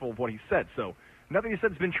truthful of what he said. So nothing he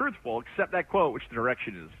said has been truthful except that quote, which the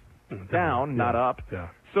direction is down, not up. Yeah.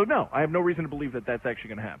 So no, I have no reason to believe that that's actually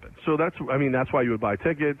going to happen. So that's why you would buy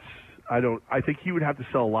tickets. I think he would have to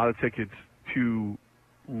sell a lot of tickets to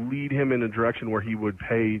lead him in a direction where he would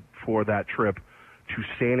pay for that trip to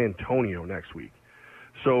San Antonio next week.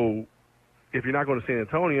 So if you're not going to San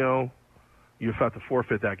Antonio, you have to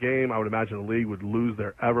forfeit that game. I would imagine the league would lose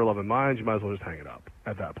their ever-loving minds. You might as well just hang it up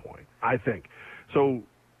at that point, I think. So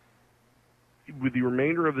with the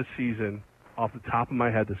remainder of the season, off the top of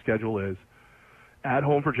my head, the schedule is at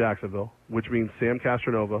home for Jacksonville, which means Sam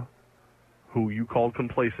Castronova, who you called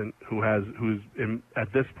complacent, who's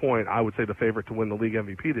at this point, I would say the favorite to win the league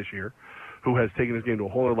MVP this year, who has taken his game to a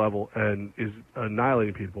whole other level and is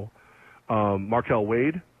annihilating people. Markel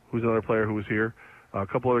Wade, who's another player who was here. A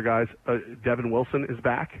couple other guys. Devin Wilson is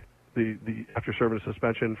back after serving a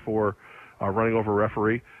suspension for running over a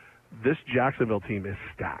referee. This Jacksonville team is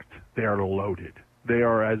stacked. They are loaded. They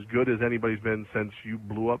are as good as anybody's been since you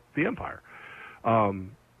blew up the Empire.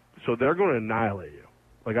 So they're going to annihilate you.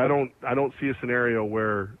 Like, I don't see a scenario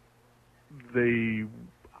where if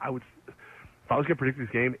I was going to predict this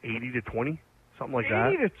game 80-20, something like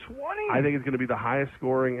that. 80-20? I think it's going to be the highest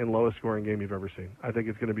scoring and lowest scoring game you've ever seen. I think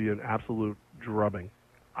it's going to be an absolute drubbing.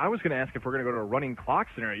 I was going to ask if we're going to go to a running clock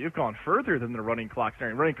scenario. You've gone further than the running clock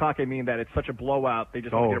scenario. Running clock, I mean that it's such a blowout, they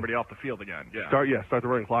just want to get everybody off the field again. Yeah. Start the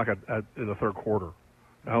running clock in the third quarter.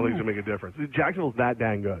 I don't think it's going to make a difference. Jacksonville's that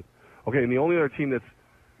dang good. Okay, and the only other team that's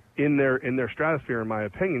in their stratosphere, in my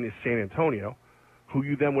opinion, is San Antonio, who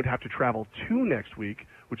you then would have to travel to next week,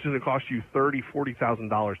 which is going to cost you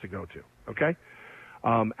 $40,000 to go to. Okay.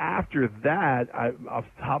 After that, off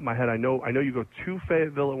the top of my head, I know you go to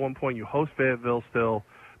Fayetteville at one point. You host Fayetteville still,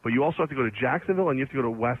 but you also have to go to Jacksonville and you have to go to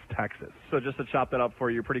West Texas. So just to chop that up for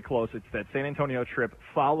you, you're pretty close. It's that San Antonio trip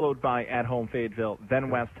followed by at home Fayetteville, then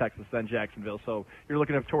West Texas, then Jacksonville. So you're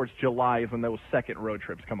looking up towards July is when those second road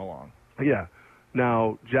trips come along. Yeah.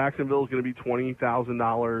 Now Jacksonville is going to be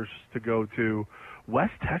 $20,000 to go to.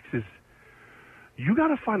 West Texas, you got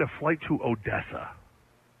to find a flight to Odessa.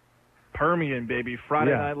 Permian, baby.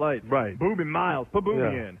 Friday Night Lights. Right. Booby Miles. Put Booby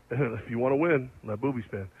in. If you want to win, let Booby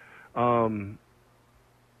spin.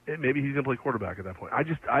 Maybe he's going to play quarterback at that point.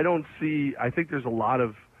 I don't see. I think there's a lot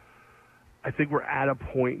of. I think we're at a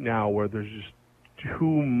point now where there's just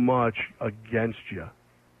too much against you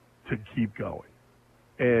to keep going.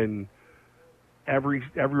 And every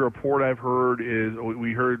report I've heard is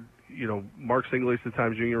we heard, Mark Singlace at the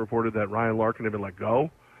Times Jr. reported that Ryan Larkin had been let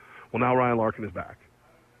go. Well, now Ryan Larkin is back.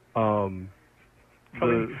 I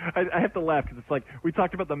have to laugh because it's like we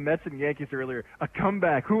talked about the Mets and Yankees earlier. A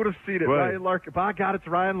comeback. Who would have seen it? Right. Ryan Larkin. By God, it's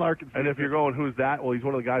Ryan Larkin. And if you're going, who's that? Well, he's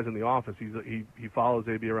one of the guys in the office. He follows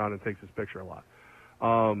AB around and takes his picture a lot.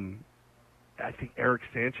 I think Eric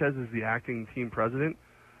Sanchez is the acting team president.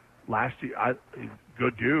 Last year,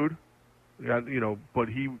 good dude. But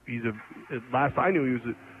he's last I knew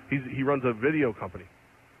he runs a video company.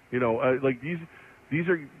 Like these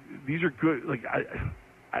are good. Like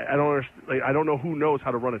I don't understand. Like, I don't know who knows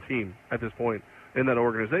how to run a team at this point in that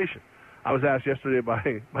organization. I was asked yesterday by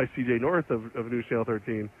CJ North of News Channel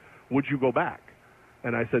 13, would you go back?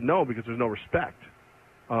 And I said no, because there's no respect.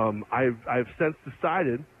 I've since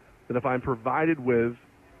decided that if I'm provided with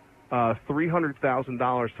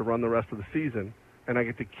 $300,000 to run the rest of the season, and I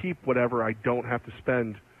get to keep whatever I don't have to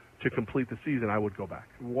spend to complete the season, I would go back.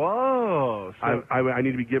 Whoa! So I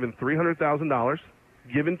need to be given $300,000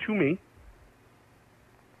 given to me,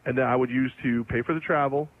 and then I would use to pay for the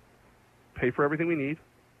travel, pay for everything we need,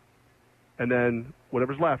 and then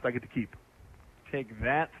whatever's left, I get to keep. Take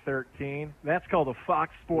that, 13. That's called a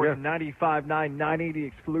Fox Sports 95.9 980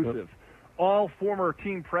 exclusive. Yep. All former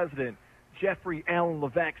team president Jeffrey Allen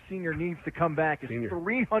Levac Sr. needs to come back. It's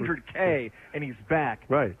 $300K, and he's back.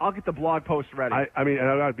 Right. I'll get the blog post ready. I mean, and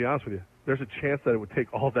I got to be honest with you. There's a chance that it would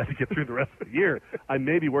take all that to get through the rest of the year. I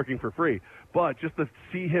may be working for free, but just to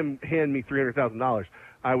see him hand me $300,000,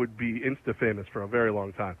 I would be insta-famous for a very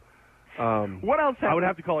long time. What else? I would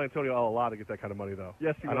have to call Antonio Alala to get that kind of money, though.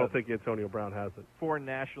 Yes, you I would. don't think Antonio Brown has it. Foreign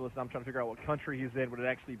nationalist. I'm trying to figure out what country he's in. Would it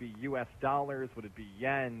actually be U.S. dollars? Would it be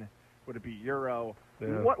yen? Would it be euro?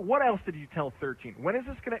 Yeah. What else did you tell 13? When is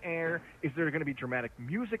this going to air? Is there going to be dramatic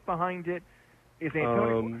music behind it? Is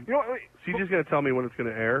Antonio? CJ's going to tell me when it's going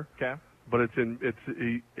to air. Okay. But it's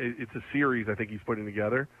a series I think he's putting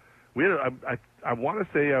together. We had I want to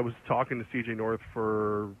say I was talking to CJ North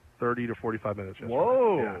for 30 to 45 minutes yesterday.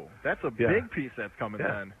 Whoa, yeah. That's a big piece that's coming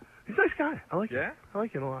then. He's a nice guy. I like him. I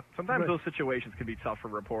like him a lot. Sometimes those situations can be tough for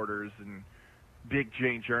reporters and big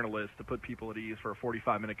Jane journalists to put people at ease for a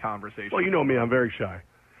 45-minute conversation. Well, you know me, I'm very shy.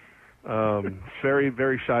 Very,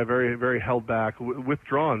 very shy, very, very held back,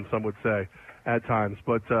 withdrawn, some would say, at times.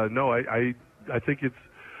 But no, I think it's.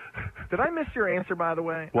 Did I miss your answer, by the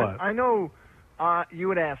way? What? I know you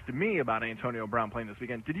had asked me about Antonio Brown playing this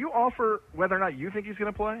weekend. Did you offer whether or not you think he's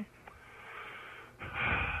going to play?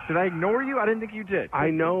 Did I ignore you? I didn't think you did. I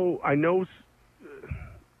know.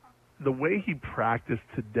 The way he practiced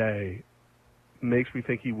today makes me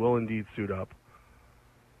think he will indeed suit up.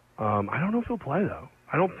 I don't know if he'll play, though.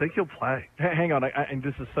 I don't think he'll play. Hang on, and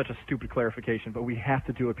this is such a stupid clarification, but we have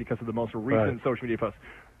to do it because of the most recent social media post.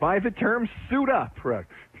 By the term suit up,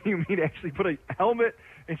 correct, you mean actually put a helmet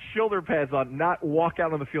and shoulder pads on, not walk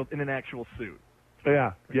out on the field in an actual suit.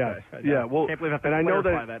 Yeah, yeah, okay. yeah. Well, can't believe I have to and I know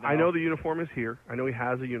clarify that now. I know the uniform is here. I know he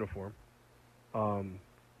has a uniform.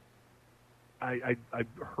 I've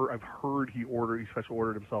heard he special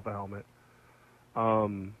ordered himself a helmet.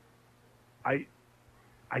 I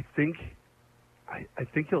think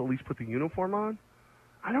he'll at least put the uniform on.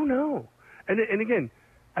 I don't know. And again,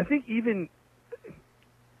 I think even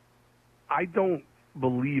I don't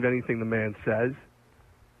believe anything the man says,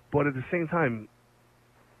 but at the same time,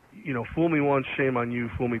 fool me once, shame on you.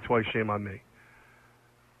 Fool me twice, shame on me.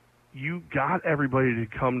 You got everybody to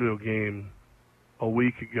come to a game a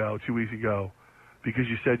week ago, 2 weeks ago, because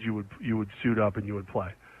you said you would suit up and you would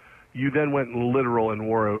play. You then went literal and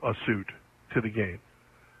wore a suit to the game.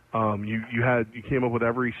 You came up with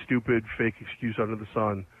every stupid fake excuse under the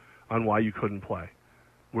sun on why you couldn't play,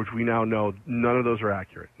 which we now know none of those are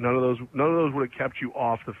accurate. None of those would have kept you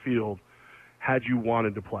off the field had you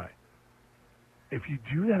wanted to play. if you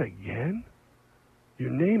do that again,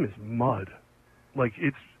 your name is mud. Like,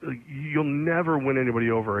 it's you'll never win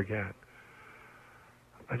anybody over again.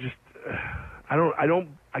 I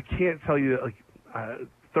can't tell you, like,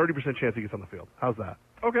 30% chance he gets on the field. How's that?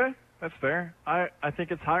 Okay, that's fair. I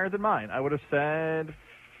think it's higher than mine. I would have said...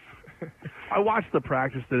 I watched the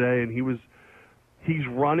practice today, and he's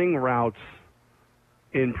running routes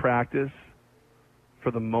in practice for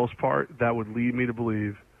the most part that would lead me to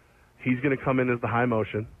believe he's going to come in as the high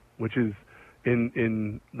motion, which is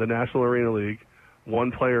in the National Arena League,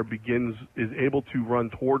 one player is able to run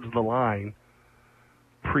towards the line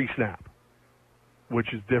pre-snap,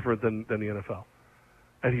 which is different than the NFL.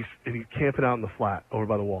 And he's camping out in the flat over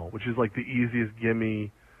by the wall, which is like the easiest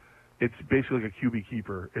gimme. It's basically like a QB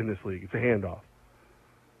keeper in this league. It's a handoff.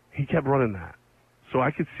 He kept running that. So I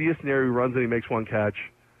could see a scenario he runs and he makes one catch,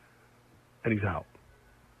 and he's out.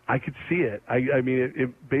 I could see it. I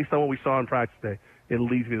mean, based on what we saw in practice today, it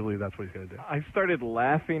leads me to believe that's what he's going to do. I started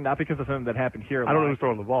laughing, not because of something that happened here. I don't know who's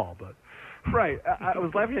throwing the ball, but... Right. I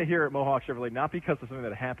was laughing at here at Mohawk Chevrolet, not because of something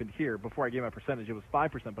that happened here. Before I gave my percentage, it was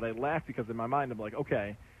 5%, but I laughed because in my mind I'm like,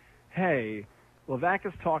 okay, hey, Levac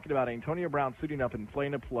is talking about Antonio Brown suiting up and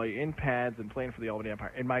playing a play in pads and playing for the Albany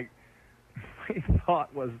Empire. And my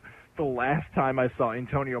thought was the last time I saw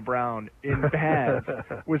Antonio Brown in pads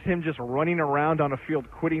was him just running around on a field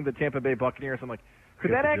quitting the Tampa Bay Buccaneers. I'm like, could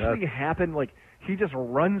that actually happen? Like, he just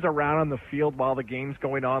runs around on the field while the game's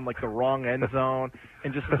going on, like the wrong end zone,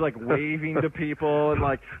 and just is like waving to people, and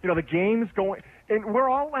like, you know, the game's going, and we're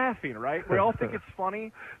all laughing, right? We all think it's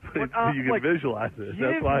funny. But, you can visualize it.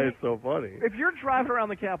 That's why it's so funny. If you're driving around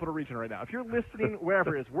the Capital Region right now, if you're listening,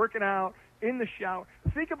 wherever it is, working out, in the shower,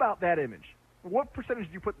 think about that image. What percentage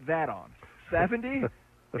do you put that on? 70?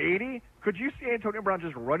 80? Could you see Antonio Brown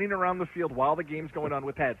just running around the field while the game's going on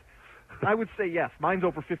with pads? I would say yes. Mine's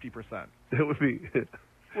over 50%. It would be.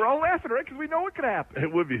 We're all laughing, right? Because we know it could happen.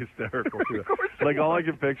 It would be hysterical. Too. Like all I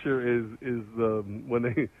can picture is when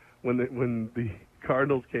the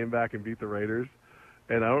Cardinals came back and beat the Raiders,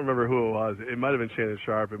 and I don't remember who it was. It might have been Shannon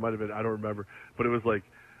Sharp. It might have been, I don't remember. But it was like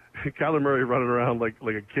Kyler Murray running around like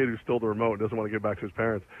a kid who stole the remote and doesn't want to get back to his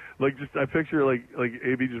parents. Like, just I picture like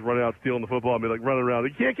AB just running out stealing the football and be like running around.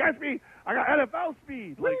 He can't catch me. I got NFL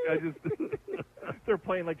speed. Like, I just. They're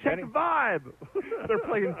playing like check the vibe. They're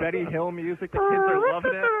playing Benny Hill music. The kids are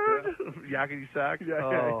loving it. Yakety sax.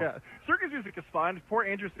 Yeah. Circus music is fine. Poor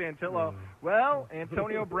Andrew Santillo. Well,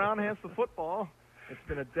 Antonio Brown has the football. It's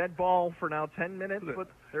been a dead ball for now 10 minutes, but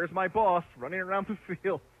there's my boss running around the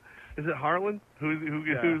field. Is it Harlan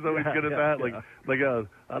who's always good at that? Yeah.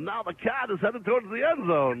 Now the cat is headed towards the end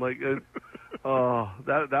zone. Like,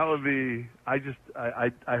 that would be. I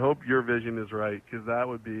hope your vision is right, because that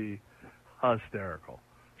would be hysterical.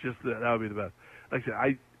 Just that would be the best. Like I said,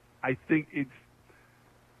 I think it's.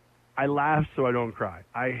 I laugh so I don't cry.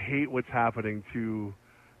 I hate what's happening to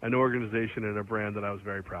an organization and a brand that I was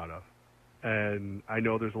very proud of, and I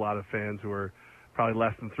know there's a lot of fans who are probably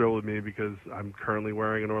less than thrilled with me because I'm currently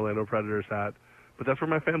wearing an Orlando Predators hat, but that's where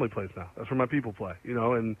my family plays now. That's where my people play, you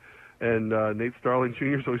know, and Nate Starling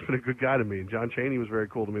Jr. has always been a good guy to me, and John Chaney was very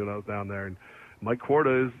cool to me when I was down there, and Mike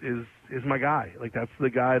Korda is my guy. Like, that's the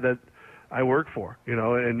guy that I work for, you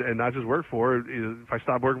know, and not just work for. If I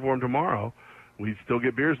stop working for him tomorrow, we still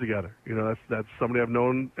get beers together. You know, that's somebody I've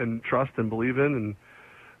known and trust and believe in, and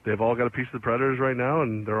they've all got a piece of the Predators right now,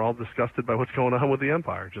 and they're all disgusted by what's going on with the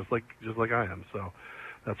Empire, just like I am. So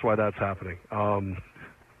that's why that's happening. I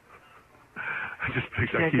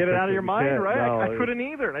can't get it out of your mind, right? No, I couldn't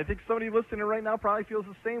either, and I think somebody listening right now probably feels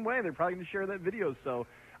the same way. They're probably going to share that video. So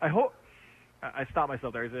I hope I stopped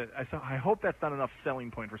myself there. I hope that's not enough selling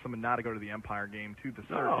point for someone not to go to the Empire game to the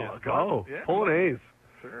circuit. No, go. Yeah. Pull an A's.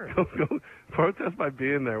 Sure. Go protest by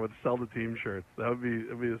being there with sell the team shirts. That'd be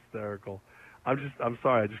hysterical. I'm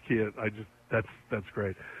sorry. I just can't. That's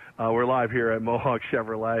great. We're live here at Mohawk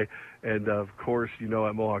Chevrolet, and of course, you know,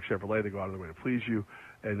 at Mohawk Chevrolet, they go out of their way to please you,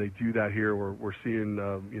 and they do that here. We're seeing,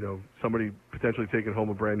 somebody potentially taking home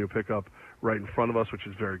a brand new pickup right in front of us, which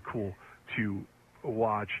is very cool to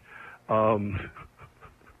watch. I'm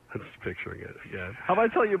just picturing it again. How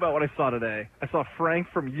about I tell you about what I saw today? I saw Frank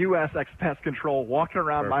from U.S. Pest Control walking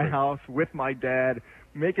around my house with my dad,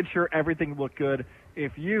 making sure everything looked good.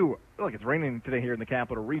 If you, look, it's raining today here in the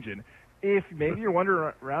Capital Region. If maybe you're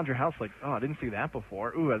wandering around your house like, oh, I didn't see that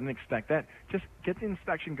before. Ooh, I didn't expect that. Just get the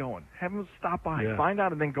inspection going. Have them stop by, find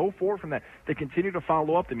out, and then go forward from that. They continue to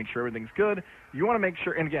follow up. They make sure everything's good. You want to make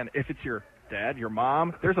sure, and again, if it's your dad, your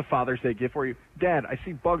mom, there's a Father's Day gift for you. Dad, I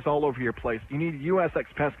see bugs all over your place. You need USX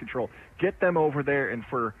Pest Control. Get them over there, and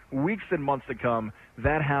for weeks and months to come,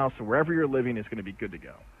 that house, wherever you're living, is going to be good to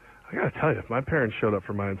go. I got to tell you, if my parents showed up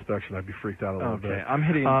for my inspection, I'd be freaked out a little bit. Okay, I'm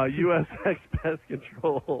hitting... USX Pest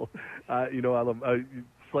Control. I love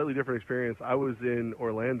slightly different experience. I was in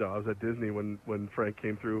Orlando. I was at Disney when Frank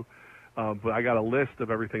came through, but I got a list of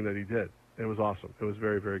everything that he did. It was awesome. It was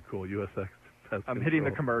very, very cool. USX Pest I'm Control. hitting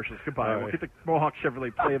the commercials. Goodbye. All We'll right. get the Mohawk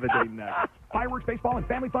Chevrolet play of the day next. Fireworks, baseball, and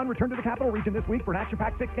family fun return to the Capital Region this week for an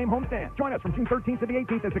action-packed six-game homestand. Join us from June 13th to the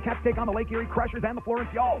 18th as the Caps take on the Lake Erie Crushers and the Florence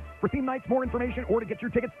Y'alls. For theme nights, more information, or to get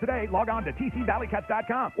your tickets today, log on to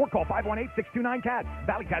tcvalleycats.com or call 518-629-CATS.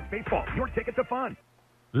 Valley Cats Baseball, your ticket to fun.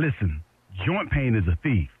 Listen, joint pain is a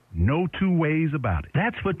thief. No two ways about it.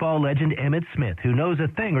 That's football legend Emmitt Smith, who knows a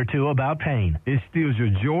thing or two about pain. It steals your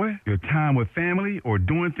joy, your time with family, or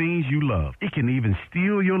doing things you love. It can even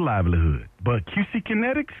steal your livelihood. But QC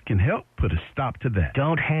Kinetics can help put a stop to that.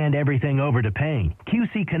 Don't hand everything over to pain.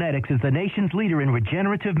 QC Kinetics is the nation's leader in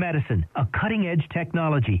regenerative medicine, a cutting-edge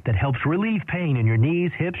technology that helps relieve pain in your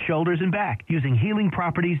knees, hips, shoulders, and back using healing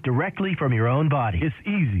properties directly from your own body. It's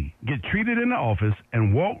easy. Get treated in the office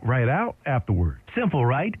and walk right out afterward. Simple,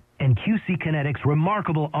 right? And QC Kinetics'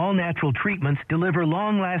 remarkable all-natural treatments deliver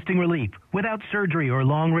long-lasting relief without surgery or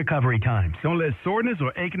long recovery times. Don't let soreness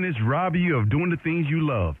or achiness rob you of doing the things you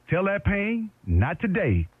love. Tell that pain, not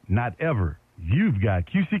today, not ever. You've got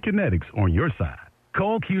QC Kinetics on your side.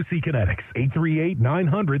 Call QC Kinetics,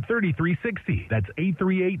 838-900-3360. That's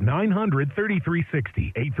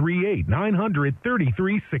 838-900-3360.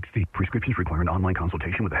 838-900-3360. Prescriptions require an online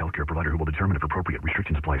consultation with a healthcare provider who will determine if appropriate.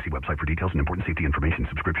 Restrictions apply. See website for details and important safety information.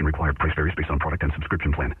 Subscription required. Price varies based on product and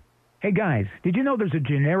subscription plan. Hey guys, did you know there's a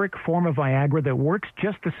generic form of Viagra that works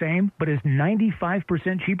just the same, but is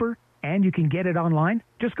 95% cheaper? And you can get it online?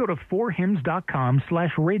 Just go to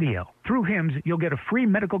 4hims.com/radio. Through Hims, you'll get a free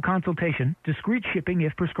medical consultation, discreet shipping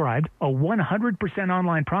if prescribed, a 100%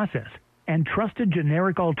 online process, and trusted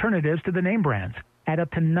generic alternatives to the name brands at up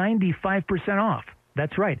to 95% off.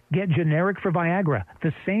 That's right. Get generic for Viagra,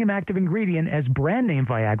 the same active ingredient as brand name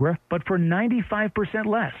Viagra, but for 95%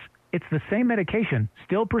 less. It's the same medication,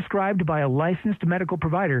 still prescribed by a licensed medical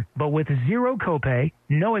provider, but with zero copay,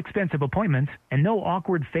 no expensive appointments, and no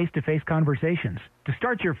awkward face-to-face conversations. To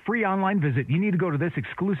start your free online visit, you need to go to this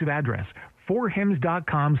exclusive address,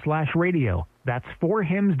 4hims.com/radio. That's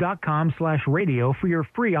 4hims.com/radio for your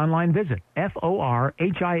free online visit.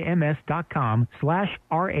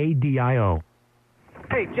 FORHIMS.com/RADIO.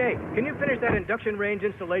 Hey, Jay, can you finish that induction range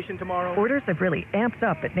installation tomorrow? Orders have really amped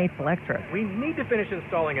up at Nate's Electric. We need to finish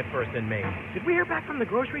installing it first in Maine. Did we hear back from the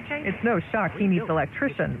grocery chain? It's no shock he needs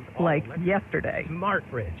electricians, like yesterday. Smart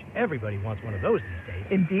Fridge. Everybody wants one of those these days.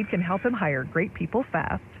 Indeed can help him hire great people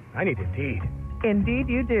fast. I need Indeed. Indeed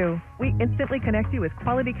you do. We instantly connect you with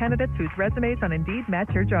quality candidates whose resumes on Indeed match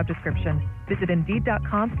your job description. Visit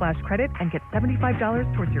Indeed.com/credit and get $75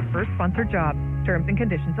 towards your first sponsored job. Terms and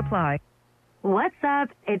conditions apply. What's up?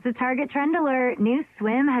 It's a Target Trend Alert. New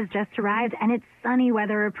swim has just arrived, and it's sunny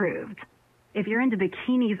weather approved. If you're into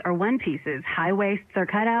bikinis or one-pieces, high waists or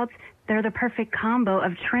cutouts, they're the perfect combo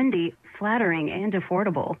of trendy, flattering, and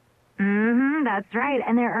affordable. That's right.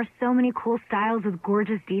 And there are so many cool styles with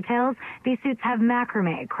gorgeous details. These suits have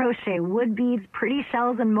macrame, crochet, wood beads, pretty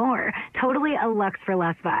shells, and more. Totally a luxe for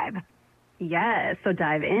less vibe. Yes, so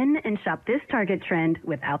dive in and shop this Target trend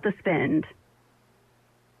without the spend.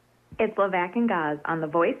 It's Levac and Gaz on the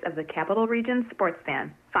voice of the Capital Region sports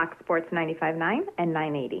fan, Fox Sports 95.9 and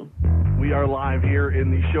 980. We are live here in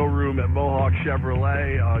the showroom at Mohawk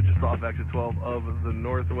Chevrolet, just off exit 12 of the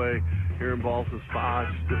Northway here in Ballston Spa.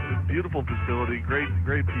 Just a beautiful facility, great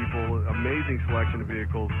people, amazing selection of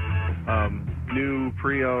vehicles, new,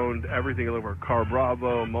 pre-owned, everything over Car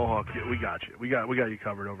Bravo, Mohawk. Yeah, we got you. We got you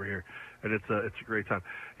covered over here, and it's a great time.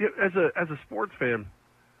 Yeah, as a sports fan,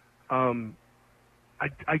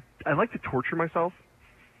 I like to torture myself.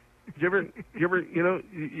 You ever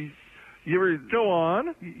go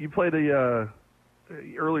on? You played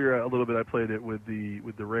earlier a little bit. I played it with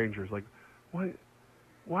the Rangers. Like, why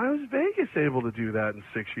was Vegas able to do that in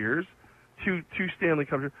 6 years? Two Stanley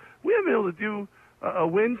Cups. We haven't been able to do a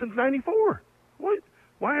win since '94. What?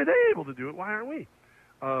 Why are they able to do it? Why aren't we?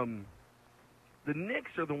 The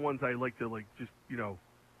Knicks are the ones I like to just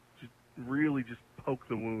really poke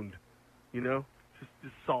the wound.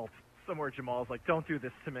 Just salt. Somewhere Jamal's like, don't do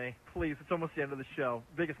this to me. Please, it's almost the end of the show.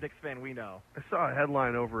 Biggest Knicks fan we know. I saw a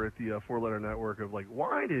headline over at the Four-Letter Network of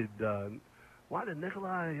why did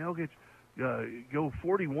Nikolai Jokic go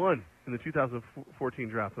 41 in the 2014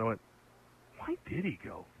 draft? And I went, why did he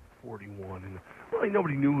go 41? And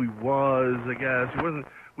nobody knew who he was. I guess he wasn't.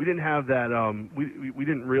 We didn't have that. We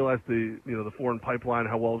didn't realize the foreign pipeline,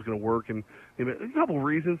 how well it was going to work, and a couple of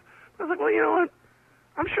reasons. I was like, well, you know what?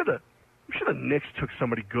 I'm sure I'm sure the Knicks took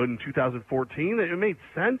somebody good in 2014. It made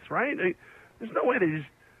sense, right? There's no way they just,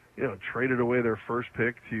 traded away their first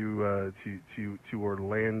pick to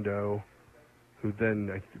Orlando, who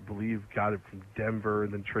then I believe got it from Denver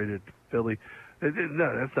and then traded it to Philly.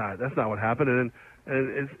 No, that's not what happened.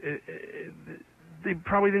 And they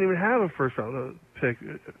probably didn't even have a first round pick,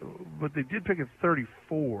 but they did pick at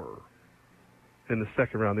 34 in the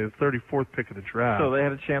second round. They had the 34th pick of the draft. So they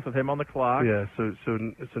had a chance with him on the clock. Yeah. So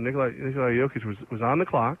Nikola Jokic was on the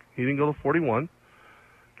clock. He didn't go to 41.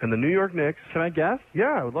 And the New York Knicks. Can I guess?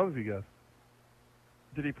 Yeah, I would love if you guess.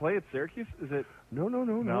 Did he play at Syracuse? Is it?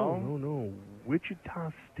 No.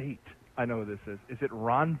 Wichita State. I know who this is. Is it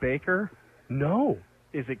Ron Baker? No.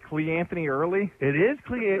 Is it Clee Anthony Early? It is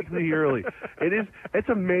Clee Anthony Early. It is. It's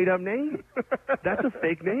a made-up name. That's a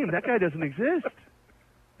fake name. That guy doesn't exist.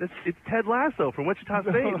 It's Ted Lasso from Wichita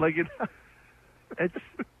State. It's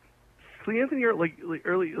Clee Anthony Early.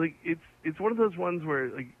 It's one of those ones where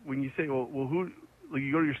when you say, well, who? You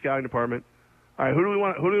go to your scouting department. All right, who do we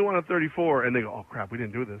want at 34? And they go, oh crap, we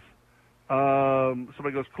didn't do this.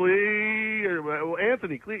 Somebody goes, Clee,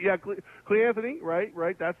 Anthony, Clee Anthony,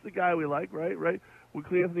 right? That's the guy we like, right? What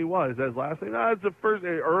Clee Anthony was? Is that his last name? No, it's the first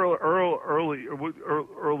name, Early.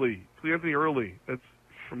 Clee Anthony Early. That's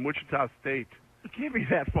from Wichita State. It can't be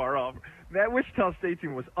that far off. That Wichita State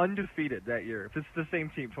team was undefeated that year. If it's the same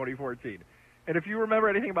team, 2014. And if you remember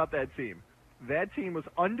anything about that team was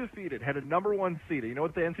undefeated, had a number 1 seed. You know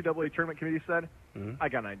what the NCAA tournament committee said? Mm-hmm. I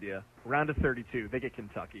got an idea. Round of 32, they get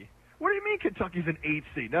Kentucky. What do you mean Kentucky's an 8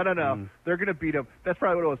 seed? No. Mm-hmm. They're going to beat them. That's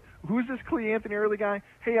probably what it was. Who's this Clee Anthony Early guy?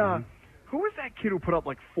 Hey, who was that kid who put up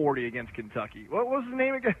 40 against Kentucky? What was his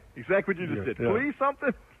name again? Exactly what you just did. Yeah. Clee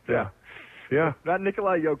something? Yeah. Not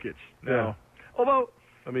Nikola Jokic. No. Yeah. Although,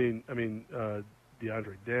 DeAndre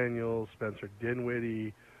Daniels, Spencer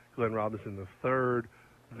Dinwiddie, Glenn Robinson III,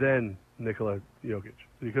 then Nikola Jokic.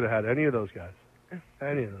 You could have had any of those guys.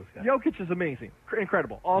 Jokic is amazing.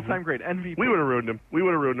 Incredible. All-time great. MVP. We would have ruined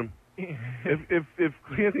him. If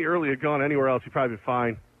Anthony Early had gone anywhere else, he'd probably be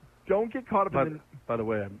fine. Don't get caught up in By the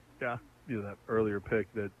way, that earlier pick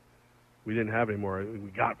that we didn't have anymore, we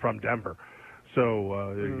got from Denver.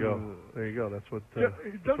 So there you go. There you go. That's what. That's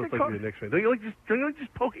what it's like to be a Knicks fan. Don't you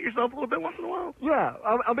just poke at yourself a little bit once in a while? Yeah,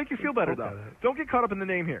 I'll make you feel better though. Don't get caught up in the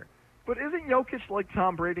name here. But isn't Jokic like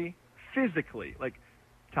Tom Brady physically? Like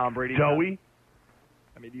Tom Brady. Joey.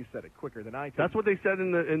 You said it quicker than I did. That's what they said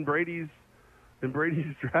in Brady's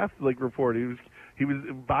draft report. He was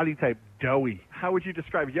body type doughy. How would you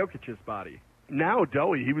describe Jokic's body? Now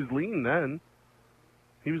doughy. He was lean then.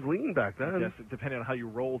 He was lean back then. I guess depending on how you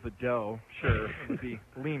roll the dough, sure, it would be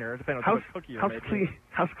leaner. Depending on what cookie you're making.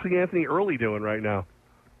 How's Clee Anthony Early doing right now?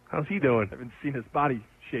 How's he doing? I haven't seen his body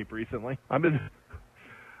shape recently.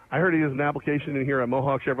 I heard he has an application in here at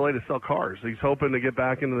Mohawk Chevrolet to sell cars. He's hoping to get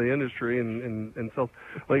back into the industry and sell.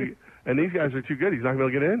 And these guys are too good. He's not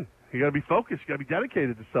going to be able to get in. You got to be focused. You got to be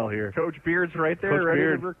dedicated to sell here. Coach Beard's right there, Coach ready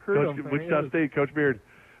Beard, to recruit him. Wichita State, Coach Beard.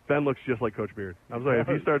 Ben looks just like Coach Beard. I'm sorry. If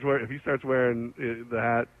he starts wearing the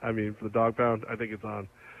hat, for the dog pound, I think it's on.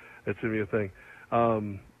 It's gonna be a thing.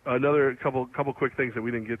 Another couple quick things that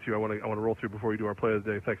we didn't get to. I want to roll through before we do our play of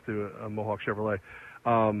the day. Thanks to Mohawk Chevrolet.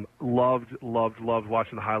 Loved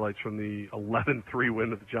watching the highlights from the 11-3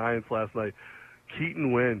 win of the Giants last night.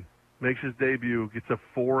 Keaton Wynn makes his debut, gets a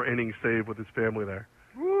 4-inning save with his family there.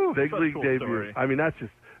 Woo, big league cool debut. Story. That's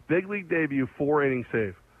just big league debut, 4-inning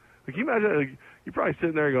save. Can you imagine? You're probably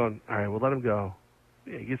sitting there going, all right, well, let him go.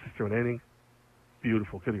 Yeah, he gets us through an inning.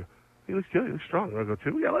 Beautiful. Could he go? He looks good. He looks strong. Want to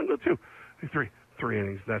go 2? Yeah, let him go 2. 3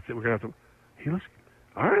 innings. That's it. We're going to have to. He looks.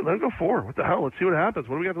 All right, let him go 4. What the hell? Let's see what happens.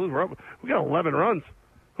 What do we got to lose? We got 11 runs.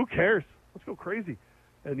 Who cares? Let's go crazy.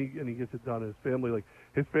 And he gets it done. His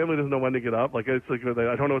family doesn't know when to get up. I don't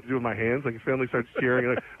know what to do with my hands. His family starts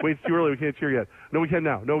cheering. Wait, it's too early. We can't cheer yet. No, we can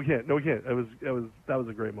now. No, we can't. That was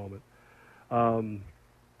a great moment.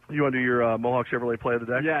 You want to do your Mohawk Chevrolet play of the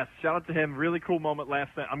day? Yes. Shout out to him. Really cool moment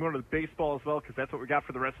last night. I'm going to the baseball as well because that's what we got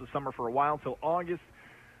for the rest of the summer for a while until August.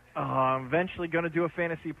 I'm eventually going to do a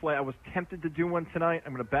fantasy play. I was tempted to do one tonight.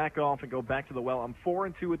 I'm going to back off and go back to the well. I'm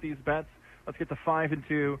 4-2 with these bets. Let's get to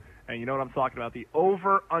 5-2. And you know what I'm talking about. The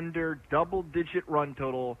over-under double-digit run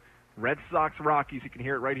total. Red Sox Rockies. You can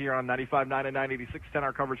hear it right here on 95.9 and 986.10.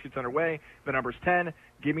 Our coverage gets underway. The number's 10.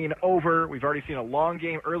 Give me an over. We've already seen a long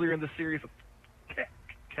game earlier in the series.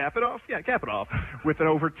 Cap it off? Yeah, cap it off with an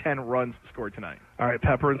over 10 runs scored tonight. All right,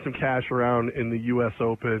 peppering some cash around in the U.S.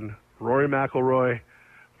 Open. Rory McIlroy,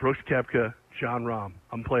 Brooks Koepka, Jon Rahm.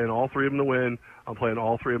 I'm playing all 3 of them to win. I'm playing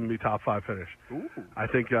all 3 of them to be top 5 finish. Ooh. I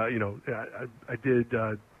think, I did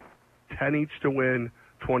 10 each to win,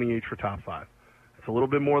 20 each for top 5. It's a little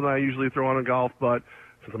bit more than I usually throw on in golf, but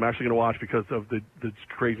since I'm actually going to watch because of the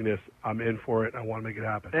craziness, I'm in for it. I want to make it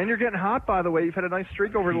happen. And you're getting hot, by the way. You've had a nice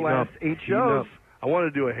streak over the last 8 shows. I want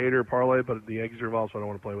to do a hater parlay, but the eggs are involved, so I don't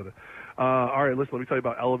want to play with it. All right, listen, let me tell you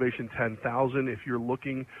about Elevation 10,000. If you're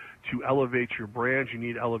looking to elevate your brand, you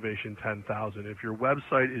need Elevation 10,000. If your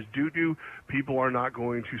website is doo-doo, people are not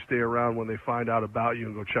going to stay around when they find out about you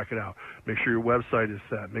and go check it out. Make sure your website is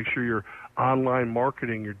set. Make sure your online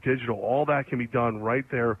marketing, your digital, all that can be done right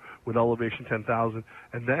there with Elevation 10,000.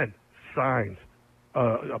 And then signs,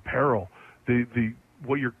 apparel,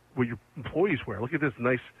 what your employees wear. Look at this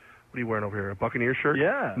nice. What are you wearing over here? A Buccaneer shirt?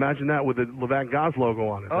 Yeah. Imagine that with the Levac Gaz logo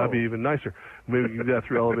on it. Oh. That'd be even nicer. Maybe we can do that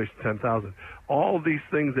through Elevation 10,000. All of these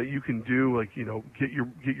things that you can do, like, get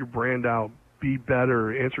your brand out, be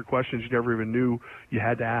better, answer questions you never even knew you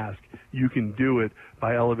had to ask. You can do it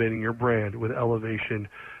by elevating your brand with Elevation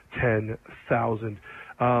 10,000.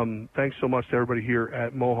 Thanks so much to everybody here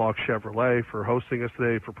at Mohawk Chevrolet for hosting us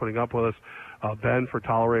today, for putting up with us. Ben for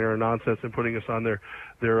tolerating our nonsense and putting us on their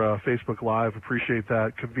Facebook Live. Appreciate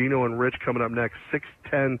that. Cavino and Rich coming up next.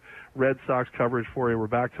 6:10 Red Sox coverage for you. We're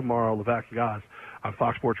back tomorrow. Levac and Gaz on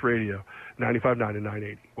Fox Sports Radio, 95.9 and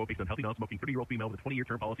 980. Quote based on healthy, non-smoking, 30-year-old female with a 20-year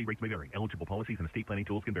term policy. Rates may vary. Eligible policies and estate planning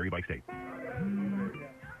tools can vary by state.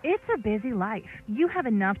 It's a busy life. You have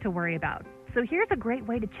enough to worry about. So here's a great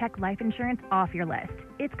way to check life insurance off your list.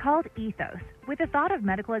 It's called Ethos. With the thought of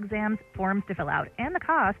medical exams, forms to fill out, and the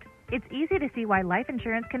cost, it's easy to see why life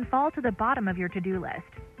insurance can fall to the bottom of your to-do list.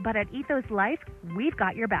 But at Ethos Life, we've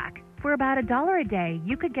got your back. For about $1 a day,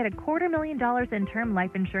 you could get $250,000 in term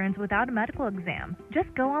life insurance without a medical exam.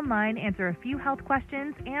 Just go online, answer a few health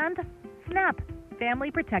questions, and snap!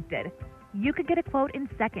 Family protected. You could get a quote in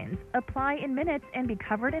seconds, apply in minutes, and be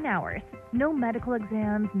covered in hours. No medical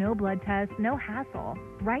exams, no blood tests, no hassle.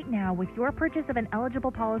 Right now, with your purchase of an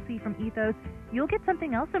eligible policy from Ethos, you'll get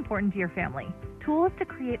something else important to your family. Tools to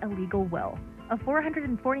create a legal will. A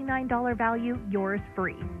 $449 value, yours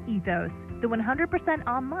free. Ethos, the 100%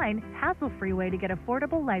 online, hassle-free way to get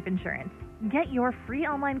affordable life insurance. Get your free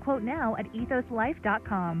online quote now at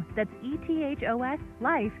ethoslife.com. That's ETHOS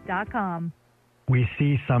life.com. We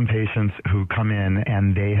see some patients who come in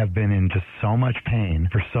and they have been in just so much pain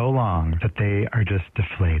for so long that they are just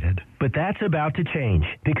deflated. But that's about to change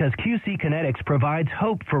because QC Kinetics provides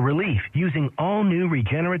hope for relief using all new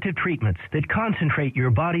regenerative treatments that concentrate your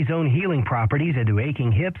body's own healing properties into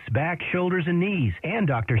aching hips, back, shoulders, and knees. And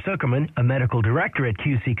Dr. Zuckerman, a medical director at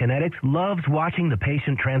QC Kinetics, loves watching the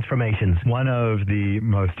patient transformations. One of the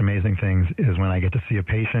most amazing things is when I get to see a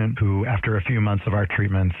patient who, after a few months of our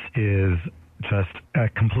treatments, is just a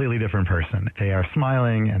completely different person. They are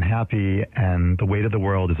smiling and happy, and the weight of the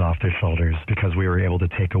world is off their shoulders because we were able to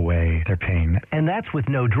take away their pain. And that's with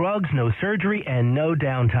no drugs, no surgery, and no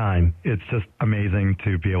downtime. It's just amazing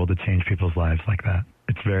to be able to change people's lives like that.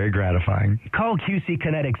 It's very gratifying. Call QC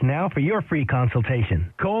Kinetics now for your free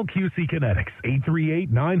consultation. Call QC Kinetics,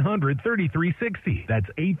 838-900-3360.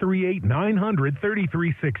 That's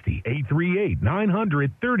 838-900-3360.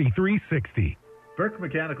 838-900-3360. Burke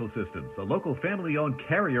Mechanical Systems, a local family-owned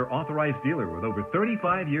carrier-authorized dealer with over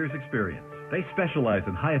 35 years' experience. They specialize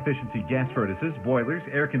in high-efficiency gas furnaces, boilers,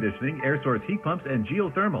 air conditioning, air source heat pumps, and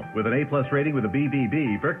geothermal. With an A-plus rating with a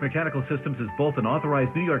BBB, Burke Mechanical Systems is both an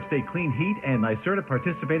authorized New York State Clean Heat and NYSERDA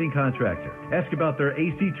participating contractor. Ask about their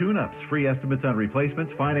AC tune-ups, free estimates on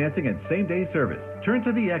replacements, financing, and same-day service. Turn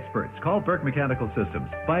to the experts. Call Burke Mechanical Systems,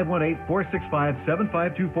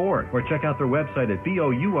 518-465-7524, or check out their website at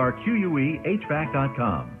BOURQUEHVAC.com.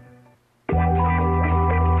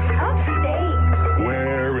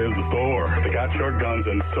 Where is the store? They got shotguns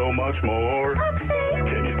and so much more. Upstate.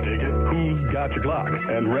 Can you dig it? Who's got your Glock?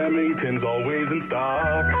 And Remington's always in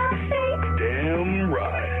stock. Upstate. Damn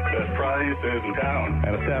right. Best prices in town.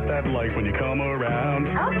 And a staff that likes when you come around.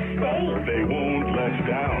 Upstate. They won't let you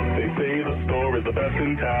down. They say the store is the best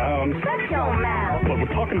in town. Shut your mouth. But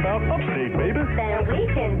we're talking about Upstate, baby. Then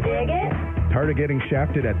we can dig it. Tired of getting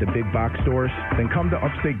shafted at the big box stores? Then come to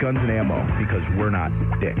Upstate Guns and Ammo, because we're not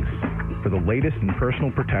dicks. For the latest in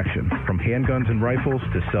personal protection, from handguns and rifles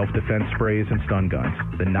to self-defense sprays and stun guns,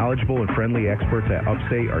 the knowledgeable and friendly experts at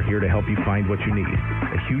Upstate are here to help you find what you need.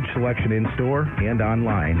 A huge selection in-store and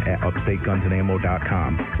online at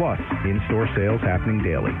upstategunsandammo.com. Plus, in-store sales happening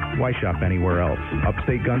daily. Why shop anywhere else?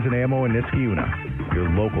 Upstate Guns and Ammo in Niskayuna,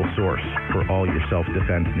 your local source for all your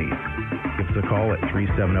self-defense needs. Give us a call at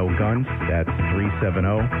 370-GUNS. That's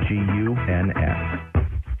 370-GUNS.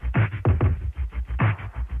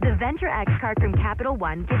 The Venture X card from Capital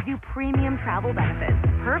One gives you premium travel benefits,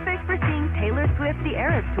 perfect for seeing Taylor Swift The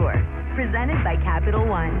Eras Tour. Presented by Capital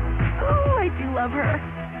One. Oh, I do love her.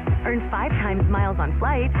 Earn 5 times miles on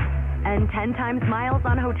flights and 10 times miles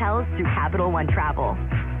on hotels through Capital One Travel.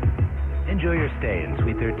 Enjoy your stay in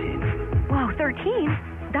Suite 13. Whoa,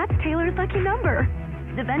 13? That's Taylor's lucky number.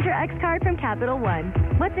 The Venture X card from Capital One.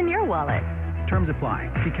 What's in your wallet? Terms apply.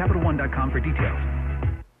 See CapitalOne.com for details.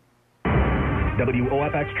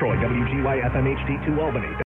 WOFX Troy, WGY FM HD2 Albany.